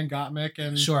Tina and Gottmik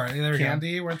and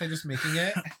Candy? Weren't they just making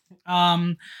it?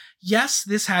 Yes,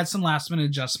 this had some last minute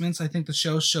adjustments. I think the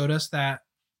show showed us that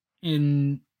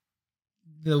in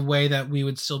the way that we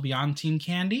would still be on Team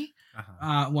Candy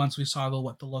once we saw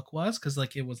what the look was, because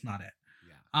like it was not it.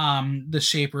 Yeah. The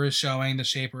shaper is showing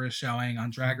on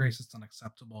Drag Race. It's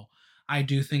unacceptable. I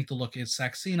do think the look is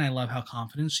sexy, and I love how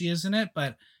confident she is in it,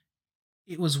 but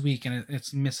it was weak, and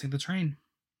it's missing the train.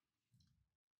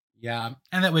 Yeah.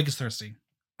 And that wig is thirsty.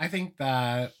 I think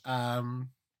that it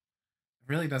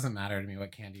really doesn't matter to me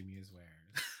what Candy Muse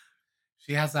wears.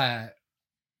 She has that...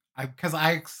 Because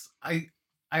I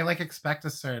like expect a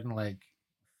certain like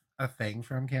a thing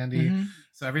from Candy. Mm-hmm.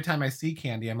 So every time I see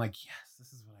Candy, I'm like, yes,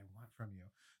 this is what I want from you.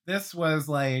 This was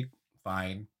like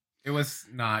fine. It was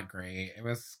not great. It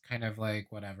was kind of like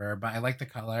whatever, but I like the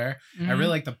color. Mm-hmm. I really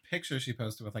like the picture she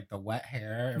posted with like the wet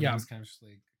hair. It was kind of just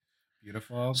like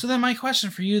beautiful. So then my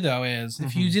question for you though is,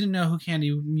 if you didn't know who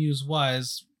Candy Muse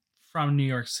was from New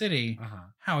York City,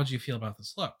 how would you feel about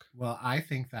this look? Well, I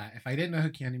think that if I didn't know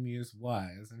who Candy Muse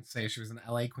was and say she was an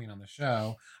LA queen on the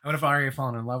show, I would have already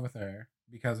fallen in love with her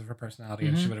because of her personality,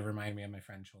 and she would have reminded me of my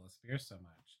friend Chola Spears so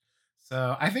much.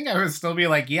 So I think I would still be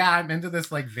like, yeah, I'm into this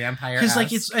like vampire. Because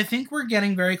like I think we're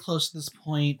getting very close to this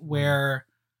point where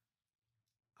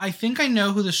I think I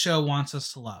know who the show wants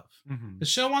us to love. Mm-hmm. The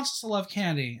show wants us to love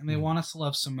Candy, and they want us to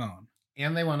love Simone,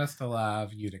 and they want us to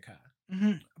love Utica.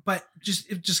 Mm-hmm. But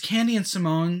just Candy and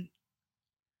Simone,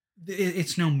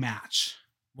 it's no match.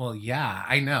 Well, yeah,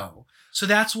 I know. So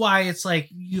that's why it's like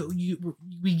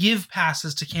we give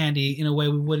passes to Candy in a way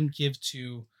we wouldn't give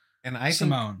to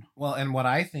Simone. And what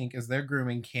I think is they're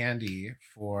grooming Candy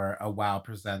for a WoW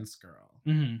Presents girl.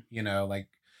 Mm-hmm. You know, like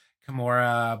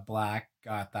Kimora Black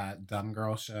got that Dumb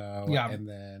Girl show. Yeah. And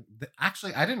then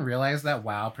actually, I didn't realize that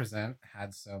WoW Present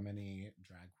had so many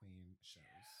drag queen shows.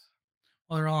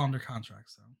 Well, they're all under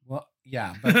contract, so. Well,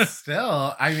 yeah, but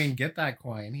still, I mean, get that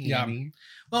coin. Yeah.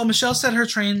 Well, Michelle said her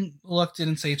train look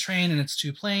didn't say train, and it's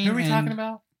too plain. Who are we talking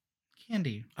about?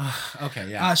 Candy. Okay,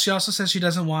 yeah. She also says she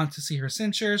doesn't want to see her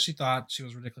cincher. She thought she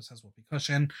was ridiculous as whoopee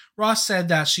cushion. Ross said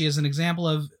that she is an example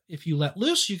of if you let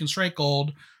loose, you can strike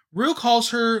gold. Rue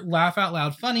calls her laugh out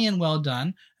loud funny and well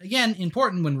done. Again,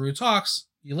 important when Rue talks,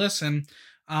 you listen.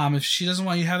 If she doesn't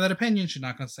want you to have that opinion, she's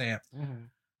not going to say it. Mm-hmm.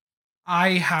 I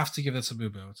have to give this a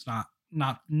boo-boo. It's not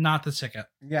the ticket.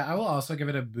 Yeah, I will also give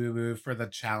it a boo-boo for the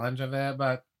challenge of it,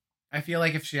 but I feel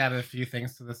like if she added a few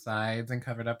things to the sides and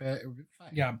covered up it would be fine.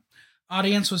 Yeah.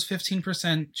 Audience was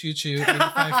 15% choo-choo,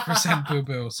 85%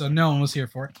 boo-boo, so no one was here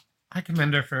for it. I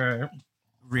commend her for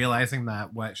realizing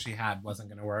that what she had wasn't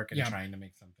going to work and trying to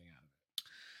make something out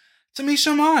of it.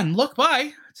 Tamisha Iman, look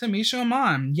by Tamisha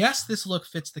Iman. Yes, this look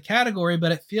fits the category,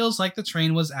 but it feels like the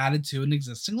train was added to an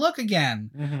existing look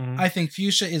again. Mm-hmm. I think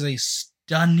fuchsia is a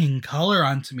stunning color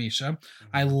on Tamisha. Mm-hmm.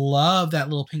 I love that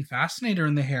little pink fascinator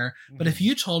in the hair, but if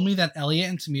you told me that Elliot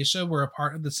and Tamisha were a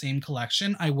part of the same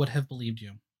collection, I would have believed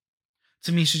you.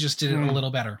 Tamisha just did it a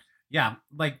little better. Yeah,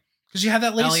 like because you have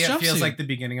that lace Elliot jumpsuit. Feels like the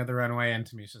beginning of the runway, and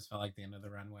Tamisha's felt like the end of the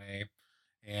runway.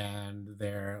 And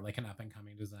they're like an up and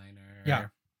coming designer. Yeah,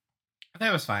 I thought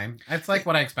it was fine. It's like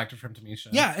what I expected from Tamisha.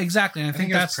 Yeah, exactly. And I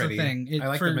think that's the thing. I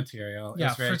like the material.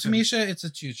 Yeah, for Tamisha, it's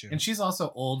a choo-choo. And she's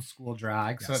also old school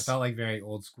drag, so it felt like very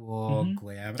old school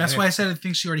glam. That's why I said I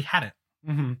think she already had it.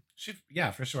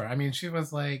 Mm-hmm. For sure. I mean, she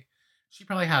was like She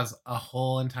probably has a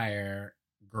whole entire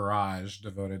garage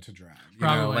devoted to drag. You know,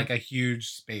 Probably. like a huge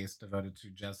space devoted to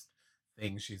just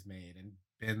things she's made and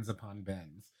bins upon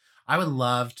bins. I would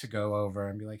love to go over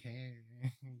and be like, hey,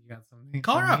 you got something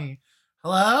Call for her up. me?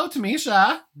 Hello,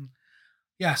 Tamisha.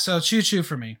 Yeah, so Choo Choo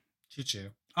for me. Choo choo.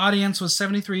 Audience was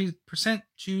 73%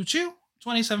 Choo Choo,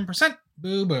 27%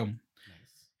 Boo Boom. Nice.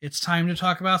 It's time to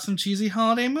talk about some cheesy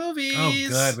holiday movies. Oh,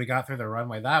 good. We got through the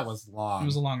runway. That was long. It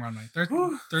was a long runway.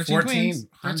 13 queens.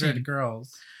 1,400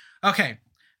 girls. Okay.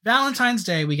 Valentine's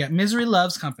Day, we get Misery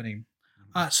Loves Company.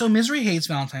 So Misery hates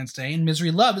Valentine's Day, and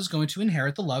Misery Love is going to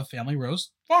inherit the Love family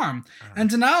Rose farm. And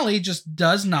Denali just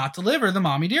does not deliver the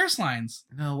Mommy Dearest lines.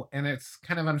 No, and it's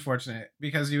kind of unfortunate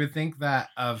because you would think that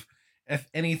if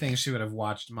anything, she would have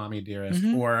watched Mommy Dearest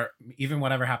or even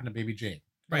Whatever Happened to Baby Jane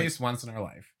at least once in her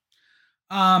life.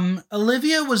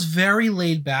 Olivia was very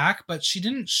laid back, but she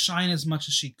didn't shine as much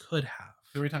as she could have.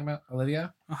 Who are we talking about?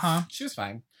 Olivia? Uh-huh. She was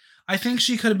fine. I think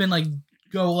she could have been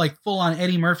go full on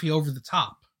Eddie Murphy over the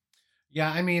top. Yeah,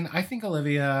 I mean, I think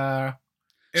Olivia...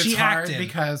 She hard acted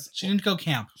because... She didn't go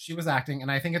camp. She was acting,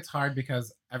 and I think it's hard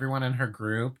because everyone in her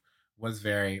group was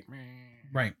very...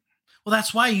 Right. Well,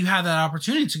 that's why you have that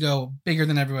opportunity to go bigger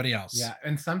than everybody else. Yeah,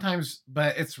 and sometimes...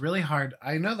 But it's really hard.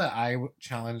 I know that I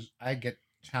get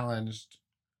challenged...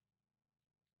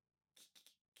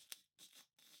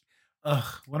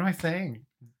 Ugh, what am I saying?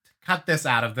 Cut this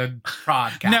out of the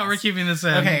podcast. No, we're keeping this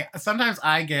in. Okay, sometimes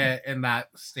I get in that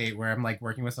state where I'm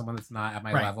working with someone that's not at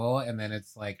my level, and then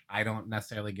it's I don't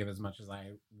necessarily give as much as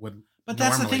I would. But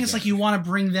that's the thing. It's you want to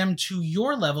bring them to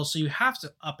your level, so you have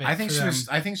to up it. I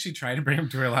think she tried to bring him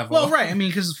to her level. Well, right. I mean,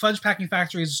 because Fudge Packing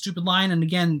Factory is a stupid line, and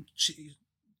again,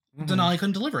 Denali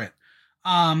couldn't deliver it.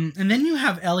 And then you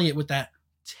have Elliot with that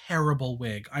terrible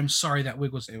wig. I'm sorry, that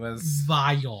wig was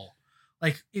vile.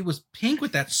 It was pink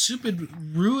with that stupid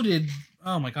rooted.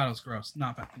 Oh my god, it was gross.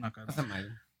 Not bad. Not good. That's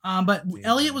mine. But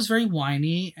Elliot was very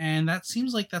whiny, and that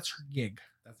seems like that's her gig.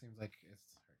 That seems like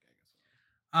it's her gig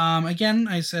as well. Again,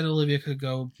 I said Olivia could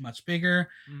go much bigger,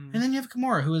 and then you have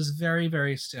Kimora, who is very,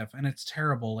 very stiff, and it's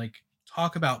terrible.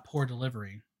 Talk about poor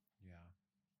delivery. Yeah.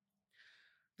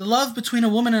 The love between a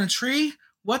woman and a tree.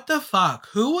 What the fuck?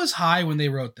 Who was high when they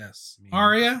wrote this? Me.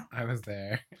 Aria? I was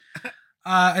there.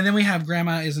 And then we have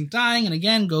Grandma Isn't Dying. And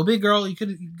again, go big girl. You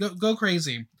could go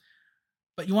crazy.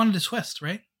 But you wanted a twist,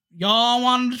 right? Y'all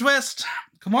wanted a twist.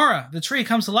 Kimora, the tree,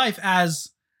 comes to life as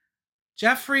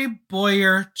Jeffrey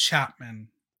Boyer Chapman.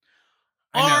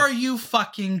 Are you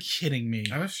fucking kidding me?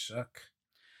 I was shook.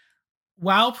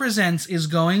 WoW Presents is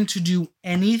going to do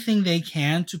anything they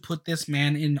can to put this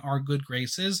man in our good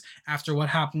graces after what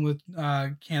happened with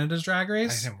Canada's Drag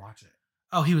Race. I didn't watch it.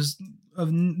 Oh, he was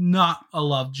not a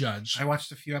love judge. I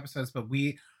watched a few episodes, but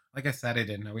like I said, I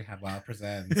didn't know we had WoW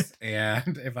Presents.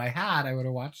 And if I had, I would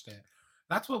have watched it.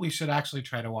 That's what we should actually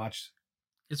try to watch.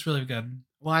 It's really good.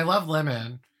 Well, I love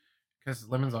Lemon because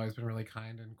Lemon's always been really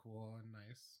kind and cool and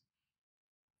nice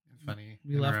and funny.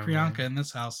 We love Priyanka in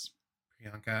this house.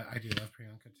 Priyanka. I do love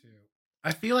Priyanka too.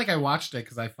 I feel like I watched it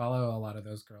because I follow a lot of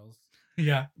those girls.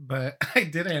 Yeah. But I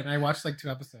didn't. I watched 2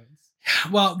 episodes.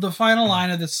 Well, the final line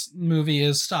of this movie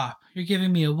is, "Stop. You're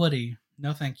giving me a Woody.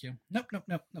 No, thank you. Nope.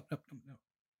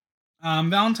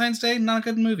 Valentine's Day, not a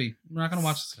good movie. We're not going to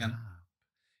watch this again."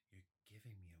 You're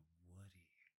giving me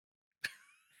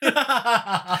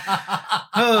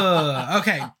a Woody.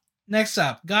 Okay. Next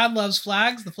up, God Loves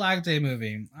Flags, the Flag Day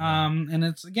movie. And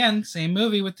it's, again, same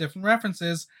movie with different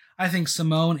references. I think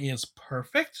Simone is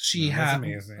perfect. She had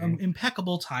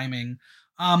impeccable timing.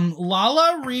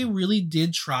 Lala Ree really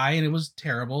did try, and it was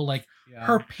terrible.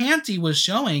 Her panty was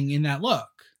showing in that look.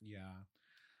 Yeah.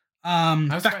 I'm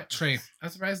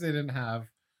surprised they didn't have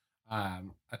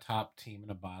a top team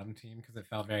and a bottom team because it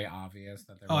felt very obvious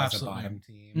that there was a bottom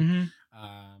team.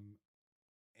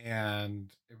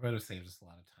 And it would have saved us a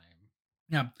lot of time.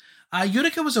 Yeah.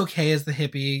 Utica was okay as the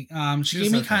hippie. She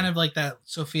gave me kind of that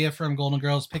Sophia from Golden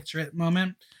Girls picture it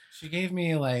moment. She gave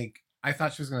me I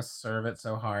thought she was going to serve it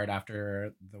so hard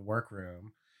after the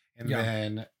workroom. And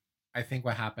then I think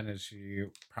what happened is she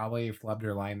probably flubbed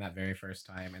her line that very first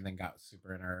time and then got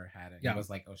super in her head. And it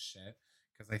was oh shit.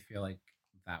 Because I feel like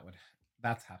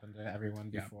that's happened to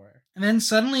everyone before. And then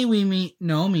suddenly we meet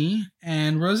Nomi,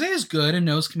 and Rosé is good and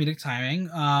knows comedic timing.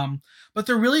 But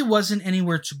there really wasn't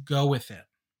anywhere to go with it.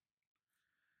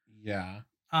 Yeah.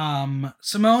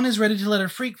 Simone is ready to let her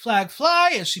freak flag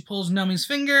fly as she pulls Nomi's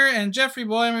finger, and Jeffrey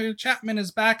Boyer Chapman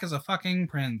is back as a fucking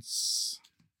prince.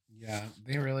 Yeah,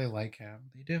 they really like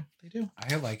him. They do.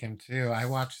 I like him too. I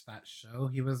watched that show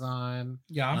he was on.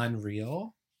 Yeah.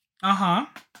 Unreal. Uh-huh.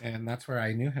 And that's where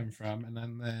I knew him from. And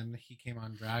then he came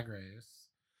on Drag Race.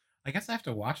 I guess I have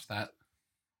to watch that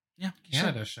Yeah.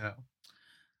 Canada show.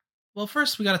 Well,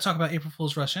 first we got to talk about April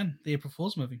Fool's Rush In, the April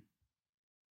Fool's movie.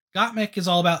 Gottmik is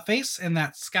all about face and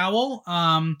that scowl.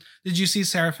 Did you see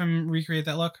Seraphim recreate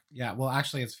that look? Yeah, well,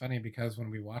 actually, it's funny because when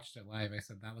we watched it live, I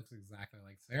said that looks exactly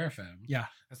like Seraphim. Yeah.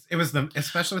 It was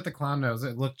especially with the clown nose,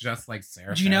 it looked just like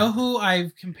Seraphim. Do you know who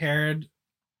I've compared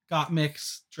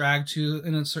Gottmik's drag to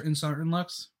in certain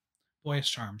looks? Boyish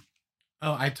Charm.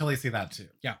 Oh, I totally see that too.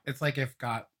 Yeah. It's like if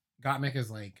Gottmik is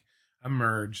like a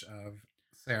merge of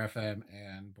Seraphim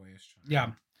and Boyish Charm.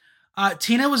 Yeah.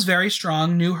 Tina was very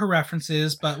strong, knew her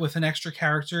references, but with an extra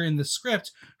character in the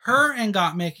script, her and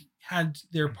Gottmik had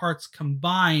their parts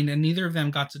combined, and neither of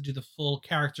them got to do the full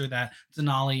character that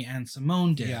Denali and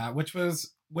Simone did. Yeah, which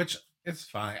is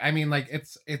fine. I mean, like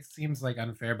it seems like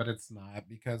unfair, but it's not,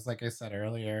 because like I said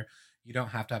earlier, you don't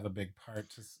have to have a big part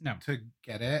to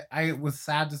get it. I was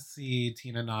sad to see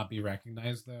Tina not be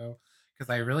recognized though,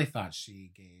 because I really thought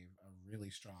she gave a really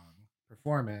strong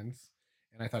performance.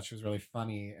 And I thought she was really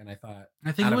funny. And I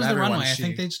think it was the runway. I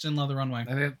think they just didn't love the runway.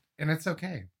 And it's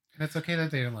okay. And it's okay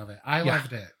that they didn't love it. I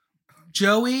loved it.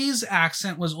 Joey's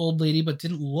accent was old lady, but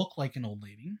didn't look like an old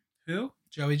lady. Who?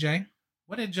 Joey J.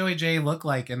 What did Joey J look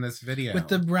like in this video? With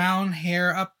the brown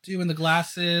hair updo and the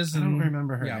glasses. I don't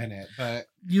remember her in it, but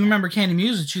you remember Candy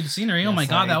Muse with Chew the Scenery. Yes, oh my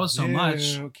god, that was so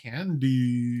much.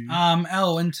 Candy. And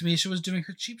Tamisha was doing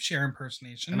her Cheap Share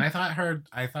impersonation. And I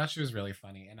thought she was really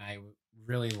funny, and I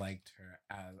really liked her.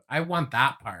 I want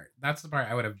that part. That's the part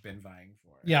I would have been vying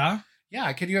for. Yeah.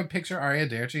 Yeah. Could you picture Aria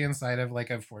Derci inside of like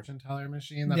a fortune teller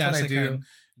machine? That's what I do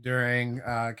during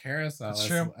Carousel. That's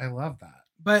true. I love that.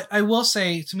 But I will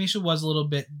say Tamisha was a little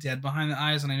bit dead behind the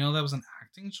eyes, and I know that was an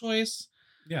acting choice.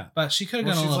 Yeah. But she could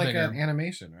have done a little bigger. She's like an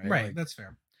animation, right? Right. Like, that's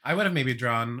fair. I would have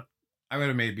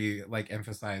maybe like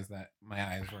emphasized that my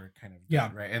eyes were kind of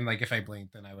dead, right? And like if I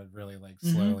blinked, then I would really like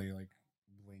slowly like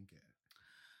blink it.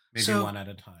 Maybe one at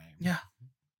a time. Yeah.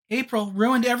 April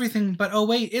ruined everything, but oh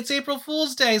wait, it's April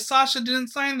Fool's Day. Sasha didn't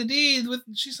sign the deed.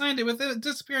 She signed it with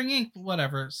disappearing ink.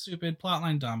 Whatever. Stupid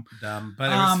plotline, dumb. But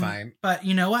it was fine. But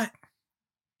you know what?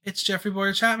 It's Jeffrey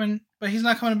Boyer Chapman, but he's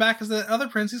not coming back as the other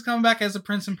prince. He's coming back as a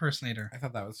prince impersonator. I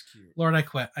thought that was cute. Lord, I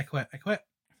quit. I thought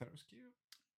it was cute.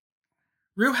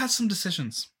 Rue has some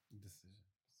decisions.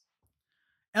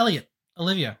 Elliot,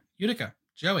 Olivia, Utica,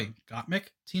 Joey, Gottmik,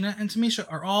 Tina, and Tamisha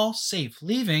are all safe,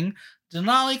 leaving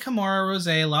Denali, Kimora, Rose,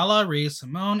 Lala Ree,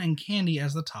 Simone, and Candy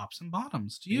as the tops and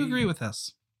bottoms. Do you agree with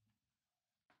this?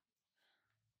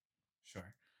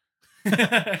 Sure.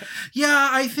 Yeah,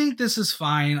 I think this is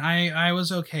fine. I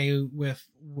was okay with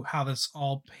how this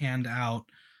all panned out.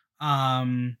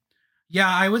 Yeah,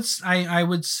 I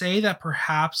would say that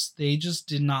perhaps they just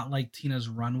did not like Tina's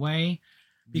runway,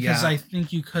 because I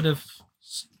think you could have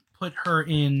put her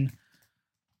in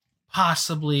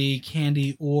possibly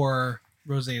Candy or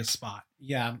Rose's spot.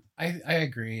 Yeah, I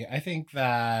agree. I think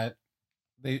that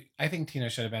I think Tina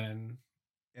should have been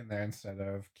in there instead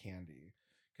of Candy,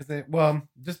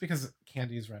 just because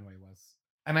Candy's runway was,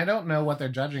 and I don't know what they're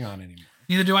judging on anymore.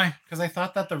 Neither do I, because I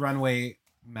thought that the runway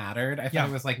mattered. I thought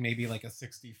it was like maybe like a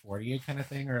 60-40 kind of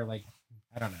thing, or like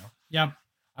I don't know. Yeah,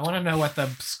 I want to know what the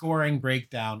scoring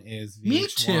breakdown is. VH1. Me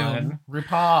too.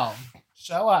 RuPaul,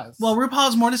 show us. Well, RuPaul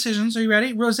has more decisions. Are you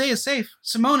ready? Rose is safe.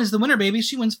 Simone is the winner, baby.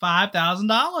 She wins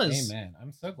 $5,000. Amen.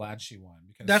 I'm so glad she won,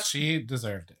 because she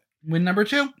deserved it. Win number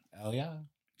 2. Hell yeah.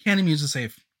 Candy Muse is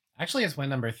safe. Actually, it's win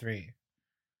number 3,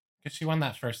 because she won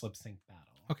that first lip sync battle.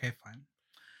 Okay, fine.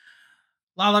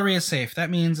 Lala Rhea is safe. That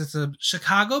means it's a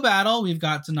Chicago battle. We've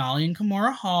got Denali and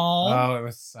Kimora Hall. Oh, it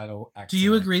was so excellent. Do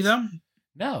you agree, though?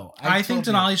 No. I think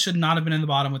Denali should not have been in the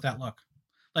bottom with that look.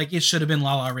 Like, it should have been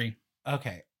Lala Rhea.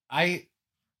 Okay.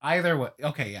 Either way.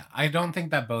 Okay, yeah. I don't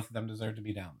think that both of them deserve to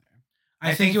be down there.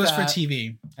 I think it was for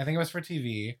TV. I think it was for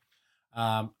TV.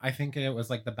 I think it was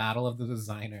like the battle of the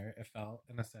designer, it felt,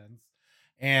 in a sense.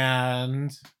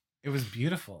 And it was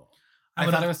beautiful. I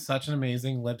thought it was such an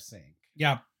amazing lip sync.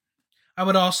 Yeah. I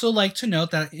would also like to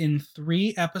note that in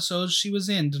 3 episodes she was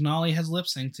in, Denali has lip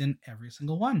synced in every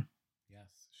single one. Yes,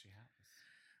 she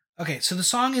has. Okay, so the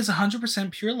song is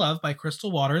 100% Pure Love by Crystal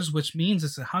Waters, which means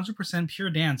it's 100% pure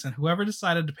dance, and whoever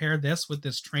decided to pair this with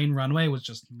this train runway was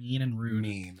just mean and rude.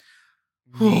 Mean.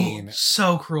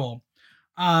 So cruel.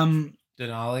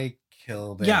 Denali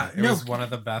killed it. Yeah, it was one of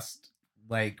the best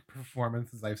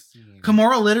performances I've seen.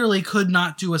 Kimora literally could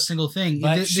not do a single thing.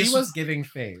 But she was giving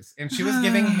face, and she was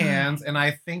giving hands, and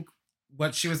I think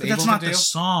what she was able to do. That's not the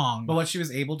song. But what she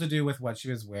was able to do with what she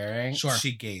was wearing,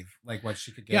 she gave what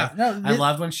she could give. Yeah, no, I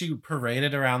loved when she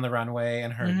paraded around the runway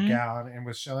in her gown and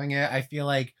was showing it. I feel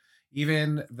like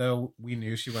even though we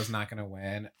knew she was not going to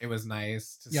win, it was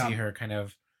nice to see her kind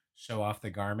of show off the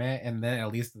garment, and then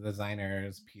at least the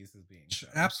designer's piece is being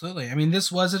shown. Absolutely. I mean,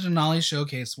 this was a Denali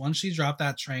showcase. Once she dropped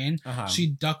that train, she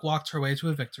duck walked her way to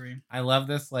a victory. I love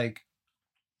this like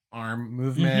arm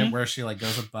movement where she like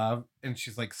goes above and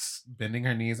she's like bending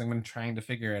her knees. I'm trying to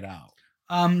figure it out.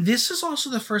 This is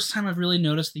also the first time I've really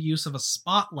noticed the use of a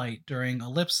spotlight during a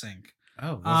lip sync.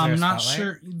 Oh, I'm not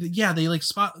sure. Yeah, they like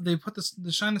they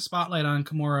shine the spotlight on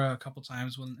Kimura a couple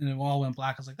times and it all went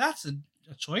black. I was like, that's a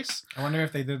choice. I wonder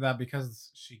if they did that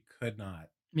because she could not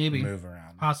move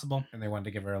around. Possible. And they wanted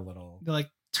to give her a little. They're like,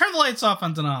 turn the lights off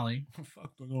on Denali.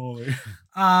 Fuck Denali.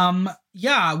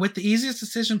 Yeah, with the easiest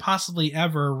decision possibly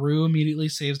ever, Rue immediately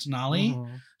saves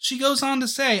Denali. She goes on to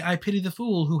say, I pity the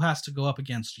fool who has to go up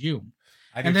against you.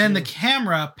 And then the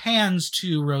camera pans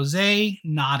to Rosé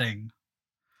nodding.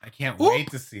 I can't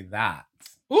wait to see that.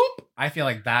 Oop. I feel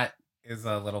like that is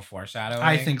a little foreshadowing.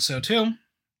 I think so too.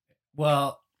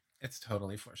 Well, it's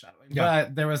totally foreshadowing. Yeah.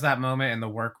 But there was that moment in the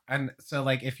work. And so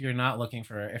like, if you're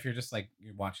just like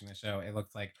you're watching the show, it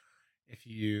looks like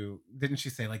didn't she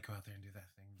say like, go out there and do that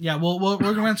thing? Yeah. Well,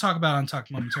 we're going to talk about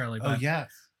Untucked momentarily. But, yes.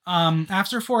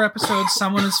 After 4 episodes,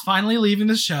 someone is finally leaving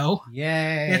the show.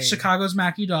 Yay. It's Chicago's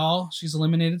Mackie Doll. She's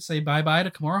eliminated. Say bye-bye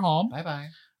to Kimura Hall.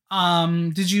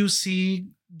 Bye-bye. Did you see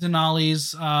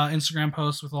Denali's Instagram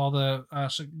post with all the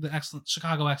excellent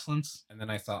Chicago excellence? And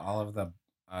then I saw all of the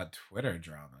Twitter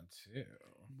drama too.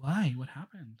 Why? What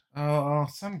happened? Oh,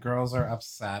 some girls are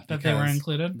upset that they weren't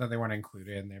included. That they weren't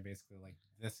included, and they're basically like,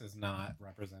 "This is not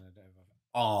representative of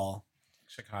all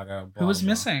Chicago." Who was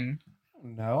missing?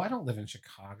 No, I don't live in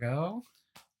Chicago.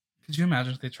 Could you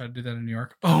imagine if they tried to do that in New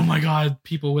York? Oh my God,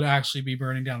 people would actually be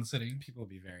burning down the city. People would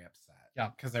be very upset. Yeah,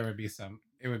 because there would be some.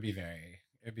 It'd be very.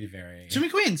 Too many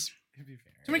queens. It'd be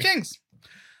very. Too many kings.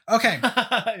 Okay.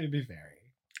 It'd be very.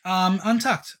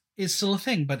 Untucked is still a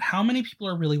thing, but how many people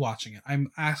are really watching it?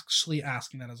 I'm actually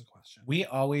asking that as a question. We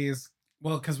always,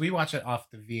 because we watch it off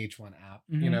the VH1 app,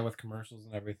 with commercials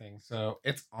and everything, so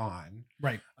it's on.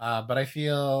 Right. But I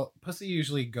feel Pussy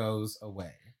usually goes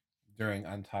away during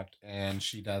Untucked, and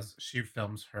she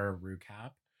films her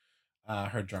recap,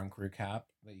 her drunk recap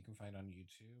that you can find on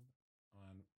YouTube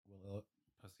on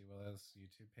Pussy Willow's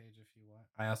YouTube page if you want.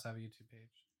 I also have a YouTube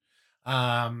page.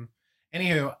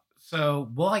 Anywho, so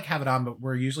we'll like have it on, but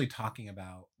we're usually talking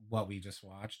about what we just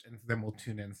watched, and then we'll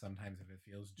tune in sometimes if it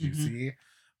feels juicy.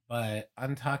 But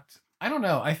Untucked, I don't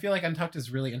know. I feel like Untucked is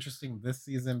really interesting this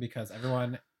season because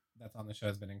everyone that's on the show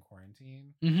has been in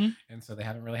quarantine, and so they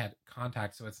haven't really had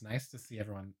contact. So it's nice to see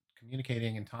everyone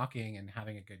communicating and talking and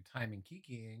having a good time and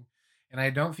kikiing. And I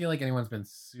don't feel like anyone's been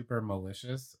super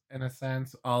malicious in a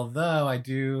sense. Although I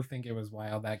do think it was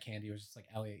wild that Candy was just like,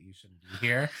 Elliot, you shouldn't be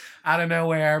here out of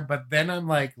nowhere. But then I'm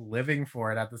like living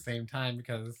for it at the same time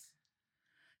because.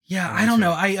 Yeah, I don't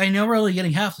know. I know we're only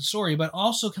getting half the story, but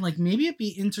also can like maybe it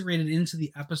be integrated into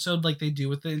the episode like they do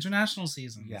with the international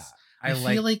seasons. Yeah. I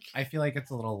feel like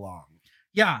it's a little long.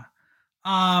 Yeah.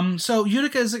 So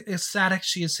Utica is ecstatic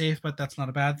she is safe, but that's not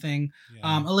a bad thing.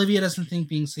 Yeah. Olivia doesn't think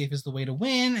being safe is the way to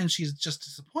win, and she's just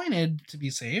disappointed to be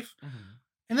safe.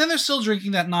 And then they're still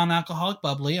drinking that non-alcoholic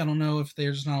bubbly. I don't know if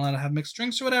they're just not allowed to have mixed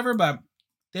drinks or whatever, but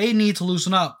they need to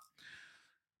loosen up.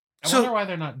 I wonder why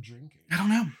they're not drinking. I don't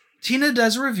know. Tina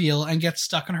does a reveal and gets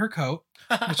stuck in her coat,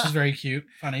 which is very cute,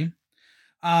 funny.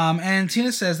 And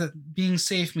Tina says that being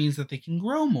safe means that they can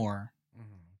grow more.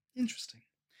 Interesting.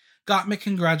 Gottmik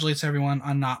congratulates everyone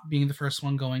on not being the first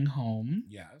one going home.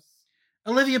 Yes.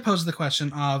 Olivia poses the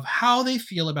question of how they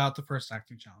feel about the first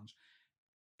acting challenge.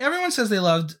 Everyone says they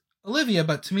loved Olivia,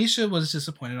 but Tamisha was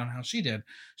disappointed on how she did.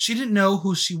 She didn't know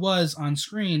who she was on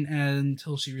screen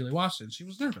until she really watched it. She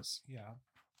was nervous. Yeah.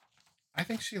 I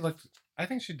think she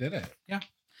did it. Yeah.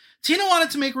 Tina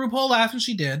wanted to make RuPaul laugh, and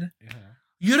she did. Yeah.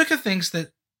 Utica thinks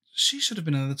that she should have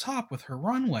been at the top with her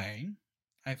runway.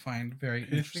 I find very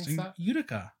interesting. So?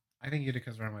 Utica. I think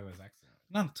Utica's runway was excellent.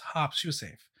 Not the top. She was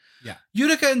safe. Yeah.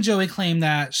 Utica and Joey claim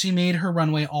that she made her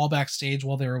runway all backstage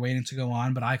while they were waiting to go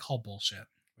on, but I call bullshit.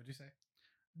 What'd you say?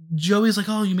 Joey's like,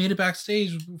 oh, you made it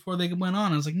backstage before they went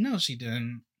on. I was like, no, she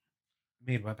didn't.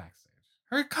 Made what backstage?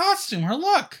 Her costume, her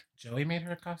look. Joey made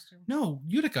her costume? No,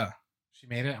 Utica. She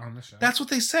made it on the show? That's what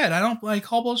they said. I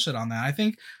call bullshit on that. I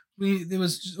think it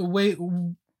was way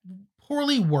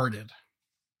poorly worded.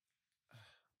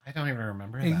 I don't even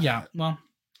remember that. Yeah, well,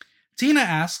 Tina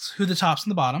asks who the tops and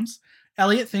the bottoms.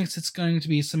 Elliot thinks it's going to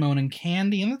be Simone and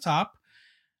Candy in the top.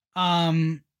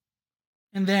 And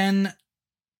then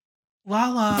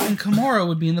Lala and Kimura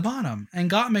would be in the bottom. And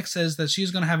Gottmik says that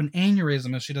she's going to have an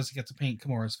aneurysm if she doesn't get to paint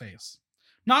Kimura's face.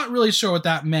 Not really sure what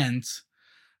that meant,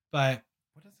 but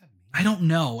what does that mean? I don't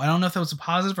know. I don't know if that was a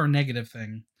positive or a negative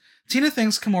thing. Tina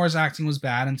thinks Kimura's acting was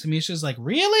bad, and Tamisha's like,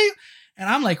 really? And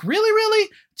I'm like, really, really?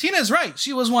 Tina's right.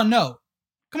 She was one note.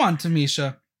 Come on,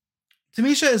 Tamisha.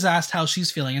 Tamisha is asked how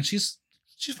she's feeling, and she's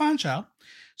fine, child.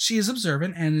 She is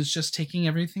observant and is just taking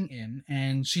everything in,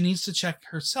 and she needs to check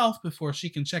herself before she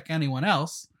can check anyone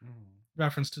else.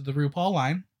 Reference to the RuPaul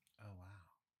line. Oh,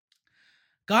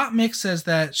 wow. Gottmik says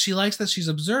that she likes that she's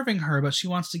observing her, but she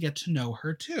wants to get to know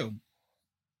her too.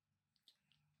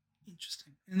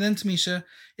 Interesting. And then Tamisha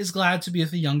is glad to be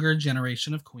with the younger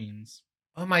generation of queens.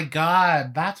 Oh my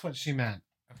God, that's what she meant.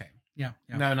 Okay. Yeah.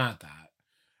 No, not that.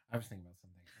 I was thinking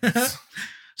about something else.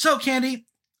 So Candy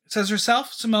says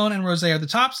herself, Simone and Rosé are the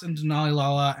tops, and Denali,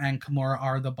 Lala, and Kimura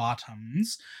are the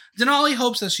bottoms. Denali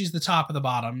hopes that she's the top of the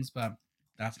bottoms, but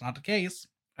that's not the case.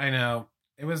 I know.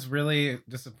 It was really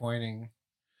disappointing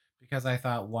because I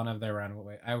thought one of their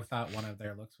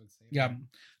looks would save them.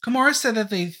 Kimura said that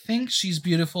they think she's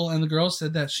beautiful, and the girls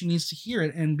said that she needs to hear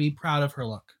it and be proud of her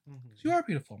look. Mm-hmm. You are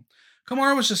beautiful.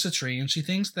 Kimura was just a tree, and she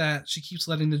thinks that she keeps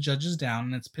letting the judges down,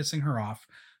 and it's pissing her off.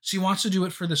 She wants to do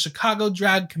it for the Chicago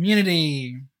drag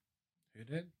community. Who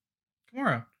did?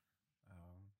 Kimura.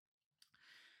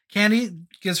 Candy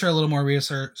gives her a little more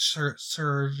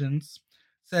resurgence.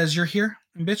 Says, you're here,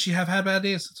 and bitch, you have had bad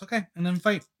days. It's okay. And then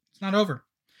fight. It's not over.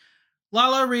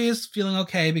 Lala Ree is feeling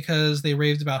okay because they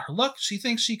raved about her look. She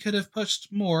thinks she could have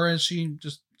pushed more, and she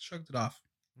just shrugged it off.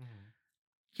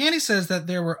 Mm-hmm. Candy says that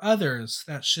there were others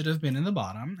that should have been in the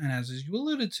bottom, and as you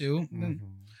alluded to,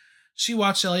 she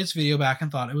watched Elliot's video back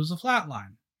and thought it was a flat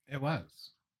line. It was.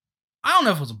 I don't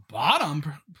know if it was a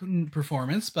bottom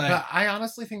performance, but I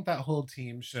honestly think that whole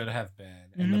team should have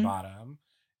been in the bottom,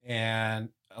 and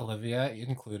Olivia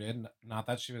included. Not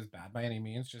that she was bad by any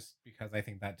means, just because I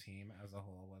think that team as a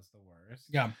whole was the worst.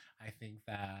 Yeah. I think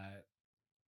that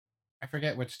I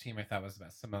forget which team I thought was the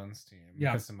best. Simone's team.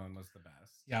 Yeah. Because Simone was the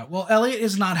best. Yeah. Well, Elliot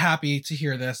is not happy to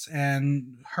hear this,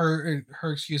 and her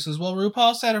excuse is, well,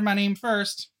 RuPaul said my name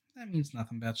first. That means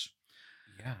nothing, bitch.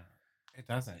 Yeah. It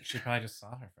doesn't. She probably just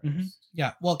saw her first. Mm-hmm.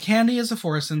 Yeah. Well, Candy is a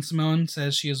force, and Simone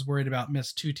says she is worried about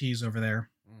Miss 2T's over there.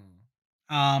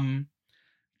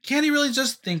 Candy really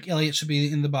just think Elliot should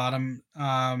be in the bottom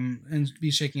and be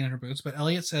shaking in her boots, but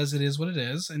Elliot says it is what it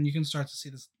is, and you can start to see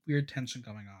this weird tension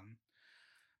going on.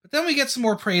 But then we get some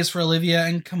more praise for Olivia,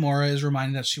 and Kimura is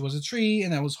reminded that she was a tree,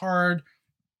 and that was hard.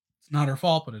 It's not her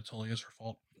fault, but it totally is her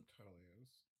fault. It totally is.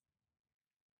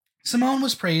 Simone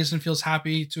was praised and feels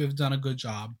happy to have done a good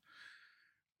job.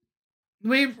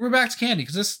 We're back to Candy,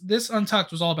 because this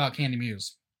Untucked was all about Candy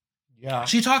Muse. Yeah.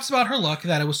 She talks about her look,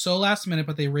 that it was so last minute,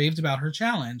 but they raved about her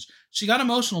challenge. She got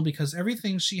emotional because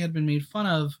everything she had been made fun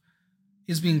of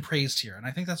is being praised here, and I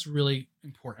think that's really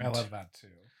important. I love that too.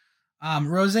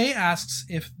 Rosé asks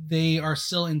if they are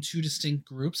still in two distinct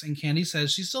groups, and Candy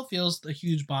says she still feels a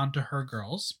huge bond to her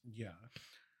girls. Yeah.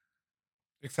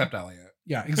 Except Elliot.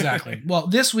 Yeah, exactly. Well,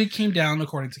 this week came down,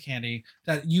 according to Candy,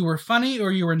 that you were funny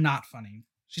or you were not funny.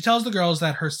 She tells the girls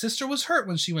that her sister was hurt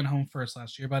when she went home first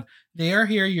last year, but they are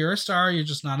here. You're a star. You're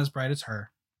just not as bright as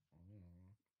her.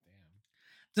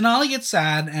 Damn. Denali gets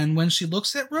sad, and when she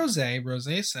looks at Rosé,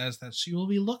 Rosé says that she will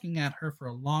be looking at her for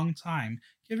a long time,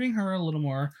 giving her a little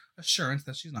more assurance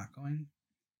that she's not going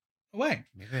away.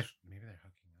 Maybe they're hooking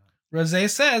up. Rosé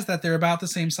says that they're about the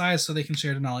same size so they can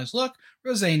share Denali's look.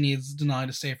 Rosé needs Denali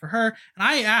to stay for her. And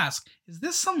I ask, is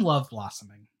this some love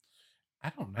blossoming?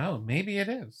 I don't know. Maybe it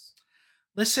is.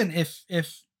 Listen, if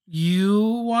you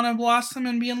want to blossom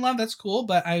and be in love, that's cool.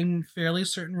 But I'm fairly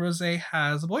certain Rosé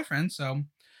has a boyfriend. So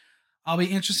I'll be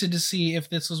interested to see if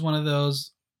this was one of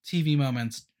those TV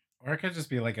moments. Or it could just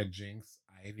be like a Jinx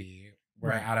Ivy,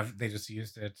 where they just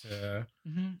used it to...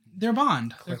 Their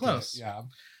bond. They're close. Yeah.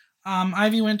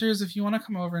 Ivy Winters, if you want to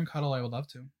come over and cuddle, I would love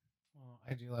to. Well,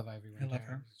 I do love Ivy Winters. I love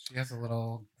her. She has a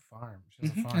little farm. She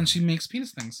has a farm. And she makes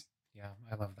penis things. Yeah,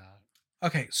 I love that.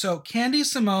 Okay, so Candy,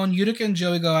 Simone, Utica, and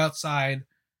Joey go outside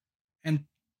and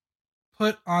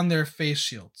put on their face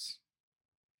shields.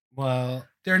 Well...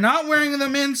 They're not wearing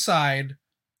them inside,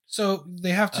 so they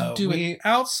have to do it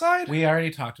outside? We already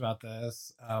talked about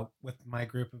this with my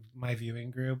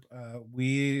viewing group.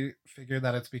 We figured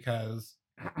that it's because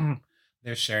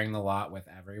they're sharing the lot with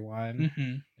everyone.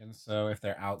 Mm-hmm. And so if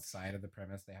they're outside of the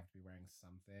premise, they have to be wearing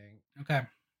something. Okay.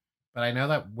 But I know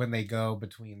that when they go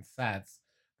between sets,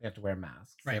 they have to wear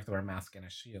masks. Right. They have to wear a mask and a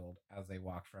shield as they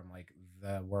walk from like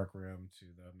the workroom to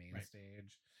the main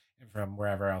stage and from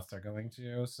wherever else they're going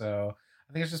to. So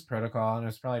I think it's just protocol, and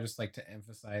it's probably just like to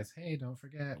emphasize, hey, don't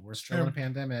forget, we're still in a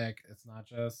pandemic. It's not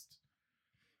just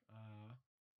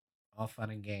all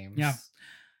fun and games. Yeah.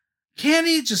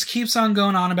 Candy just keeps on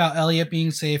going on about Elliot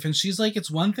being safe, and she's like, it's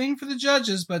one thing for the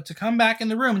judges, but to come back in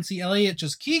the room and see Elliot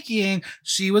just kikiing,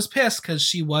 she was pissed because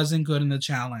she wasn't good in the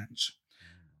challenge.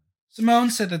 Simone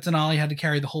said that Denali had to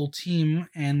carry the whole team,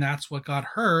 and that's what got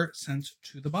her sent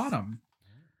to the bottom.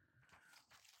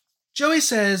 Joey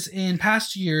says in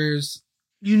past years,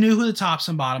 you knew who the tops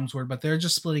and bottoms were, but they're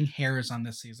just splitting hairs on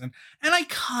this season. And I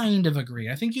kind of agree.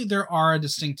 I think there are a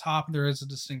distinct top and there is a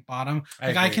distinct bottom.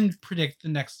 I can predict the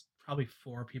next probably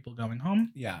 4 people going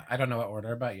home. Yeah, I don't know what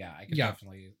order, but yeah, I can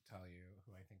definitely tell you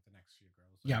who I think the next few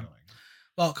girls are going.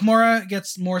 Well, Kimura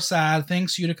gets more sad,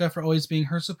 thanks Utica for always being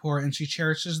her support, and she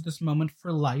cherishes this moment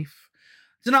for life.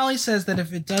 Denali says that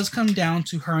if it does come down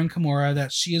to her and Kimura,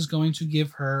 that she is going to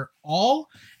give her all,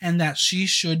 and that she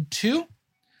should too.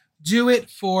 Do it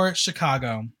for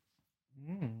Chicago.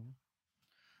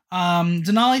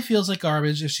 Denali feels like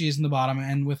garbage if she is in the bottom,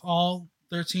 and with all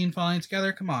 13 falling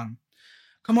together, come on.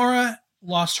 Kimura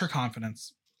lost her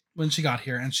confidence when she got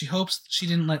here, and she hopes she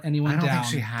didn't let anyone down. I don't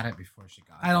think she had it before she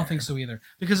got I don't think so either.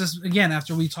 Because, again,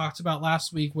 after we talked about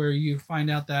last week where you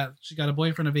find out that she got a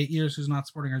boyfriend of 8 years who's not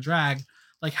supporting her drag,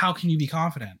 like, how can you be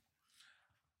confident?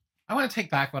 I want to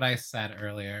take back what I said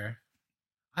earlier.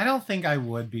 I don't think I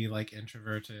would be, like,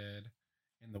 introverted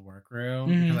in the workroom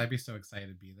because I'd be so excited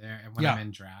to be there. And when I'm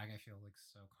in drag, I feel, like,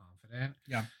 so confident.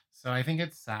 Yeah. So I think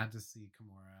it's sad to see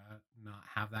Kimura not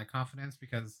have that confidence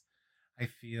because I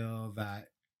feel that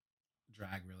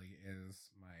drag really is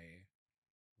my,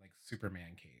 like,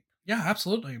 Superman cape. Yeah,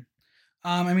 absolutely.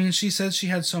 I mean, she said she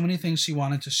had so many things she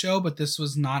wanted to show, but this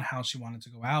was not how she wanted to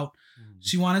go out.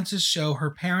 She wanted to show her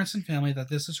parents and family that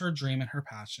this is her dream and her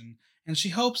passion. And she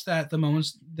hopes that the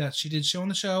moments that she did show on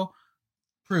the show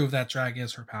prove that drag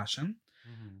is her passion.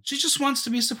 She just wants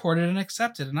to be supported and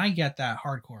accepted. And I get that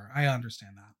hardcore. I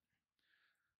understand that.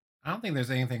 I don't think there's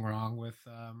anything wrong with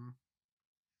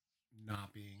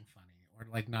not being funny or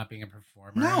like not being a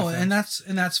performer. No, and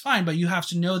that's fine. But you have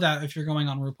to know that if you're going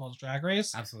on RuPaul's Drag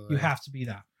Race, absolutely, you have to be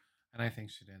that. And I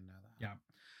think she didn't know that. Yeah.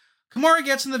 Kimura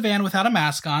gets in the van without a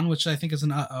mask on, which I think is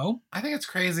an uh-oh. I think it's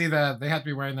crazy that they have to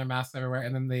be wearing their masks everywhere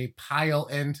and then they pile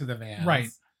into the van. Right.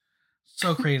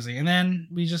 So crazy. And then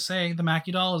we just say the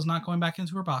Mackie doll is not going back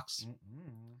into her box.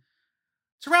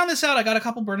 To round this out, I got a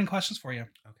couple burning questions for you.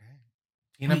 Okay.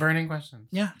 Tina burning questions.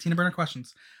 Yeah, Tina burning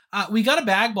questions. We got a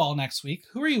bag ball next week.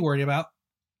 Who are you worried about?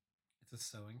 It's a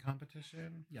sewing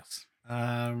competition? Yes.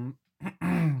 I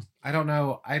don't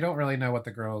know. I don't really know what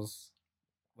the girls'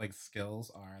 like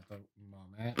skills are at the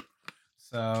moment.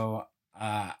 So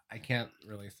I can't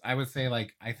really. I would say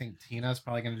like I think Tina's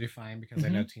probably going to do fine because I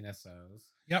know Tina sews.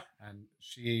 Yep. And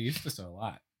she used to sew a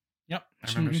lot. Yep.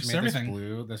 I remember she made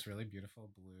this really beautiful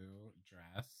blue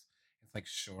dress. It's like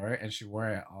short, and she wore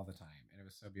it all the time, and it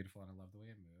was so beautiful, and I love the way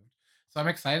it moved. So I'm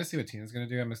excited to see what Tina's going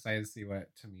to do. I'm excited to see what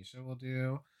Tamisha will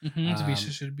do.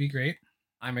 Tamisha should be great.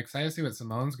 I'm excited to see what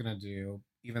Simone's going to do,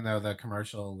 even though the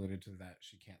commercial alluded to that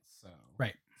she can't sew.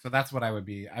 Right. So that's what I would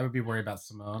be. I would be worried about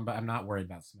Simone, but I'm not worried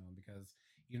about Simone because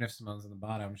even if Simone's in the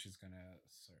bottom, she's going to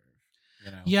serve.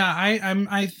 You know? Yeah,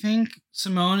 I think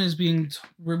Simone is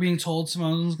we're being told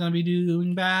Simone's going to be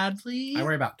doing badly. I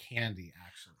worry about Candy,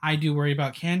 actually. I do worry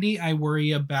about Candy. I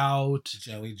worry about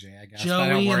Joey J, I guess. Joey I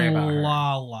don't worry and about her.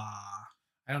 Lala.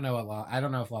 I don't know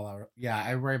if Lala. Yeah,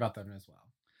 I worry about them as well.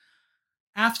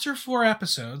 After 4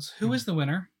 episodes, who is the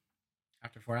winner?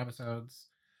 After 4 episodes,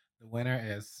 the winner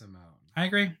is Simone. I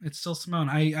agree. It's still Simone.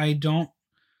 I don't.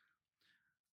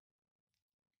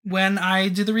 When I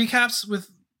did the recaps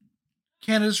with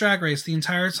Canada's Drag Race, the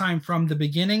entire time from the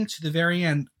beginning to the very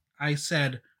end, I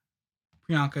said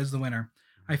Priyanka is the winner.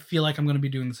 I feel like I'm going to be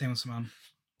doing the same with Simone.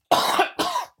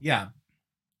 Yeah.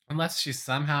 Unless she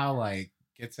somehow like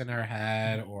gets in her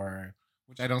head or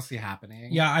which I don't see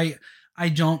happening. Yeah, I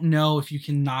don't know if you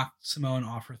can knock Simone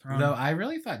off her throne. Though I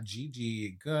really thought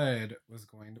Gigi Good was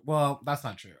going to. Well, that's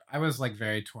not true. I was like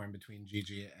very torn between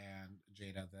Gigi and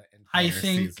Jada the entire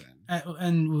season.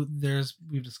 And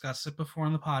we've discussed it before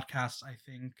on the podcast. I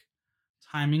think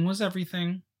timing was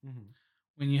everything.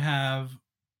 When you have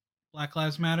Black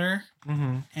Lives Matter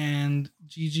and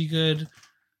Gigi Good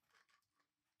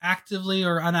actively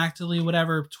or unactively,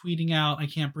 whatever, tweeting out, "I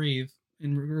can't breathe"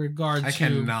 in regard to. I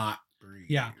cannot breathe.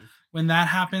 Yeah. When that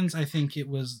happens, I think it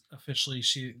was officially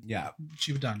she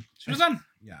was done. She was done.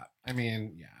 Yeah. I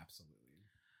mean, yeah, absolutely.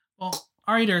 Well,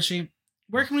 Ari Durchi,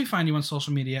 where can we find you on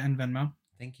social media and Venmo?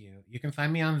 Thank you. You can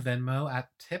find me on Venmo at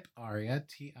Tiparia,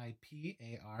 Tiparia.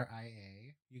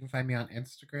 You can find me on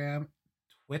Instagram,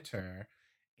 Twitter,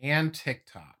 and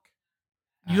TikTok.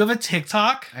 You have a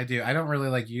TikTok? I do. I don't really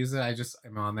like use it. I just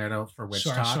am on there for witch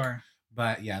talk. Sure.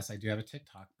 But yes, I do have a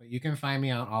TikTok. But you can find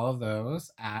me on all of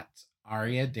those at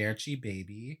Aria Derci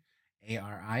Baby,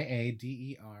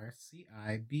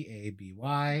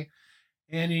 AriaDercibaby.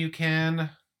 And you can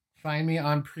find me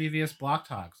on previous Block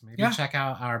Talks. Maybe Yeah. check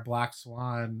out our Black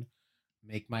Swan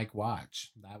Make Mike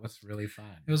Watch. That was really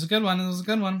fun. It was a good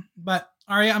one. But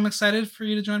Aria, I'm excited for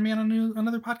you to join me on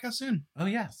another podcast soon. Oh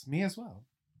yes, me as well.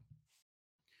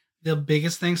 The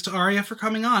biggest thanks to Aria for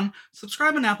coming on.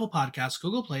 Subscribe on Apple Podcasts,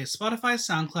 Google Play, Spotify,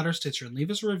 SoundCloud, or Stitcher, and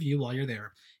leave us a review while you're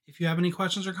there. If you have any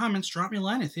questions or comments, drop me a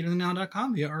line at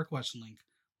theaterthenow.com via our question link.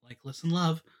 Like, listen,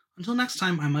 love. Until next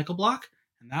time, I'm Michael Block,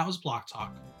 and that was Block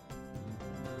Talk.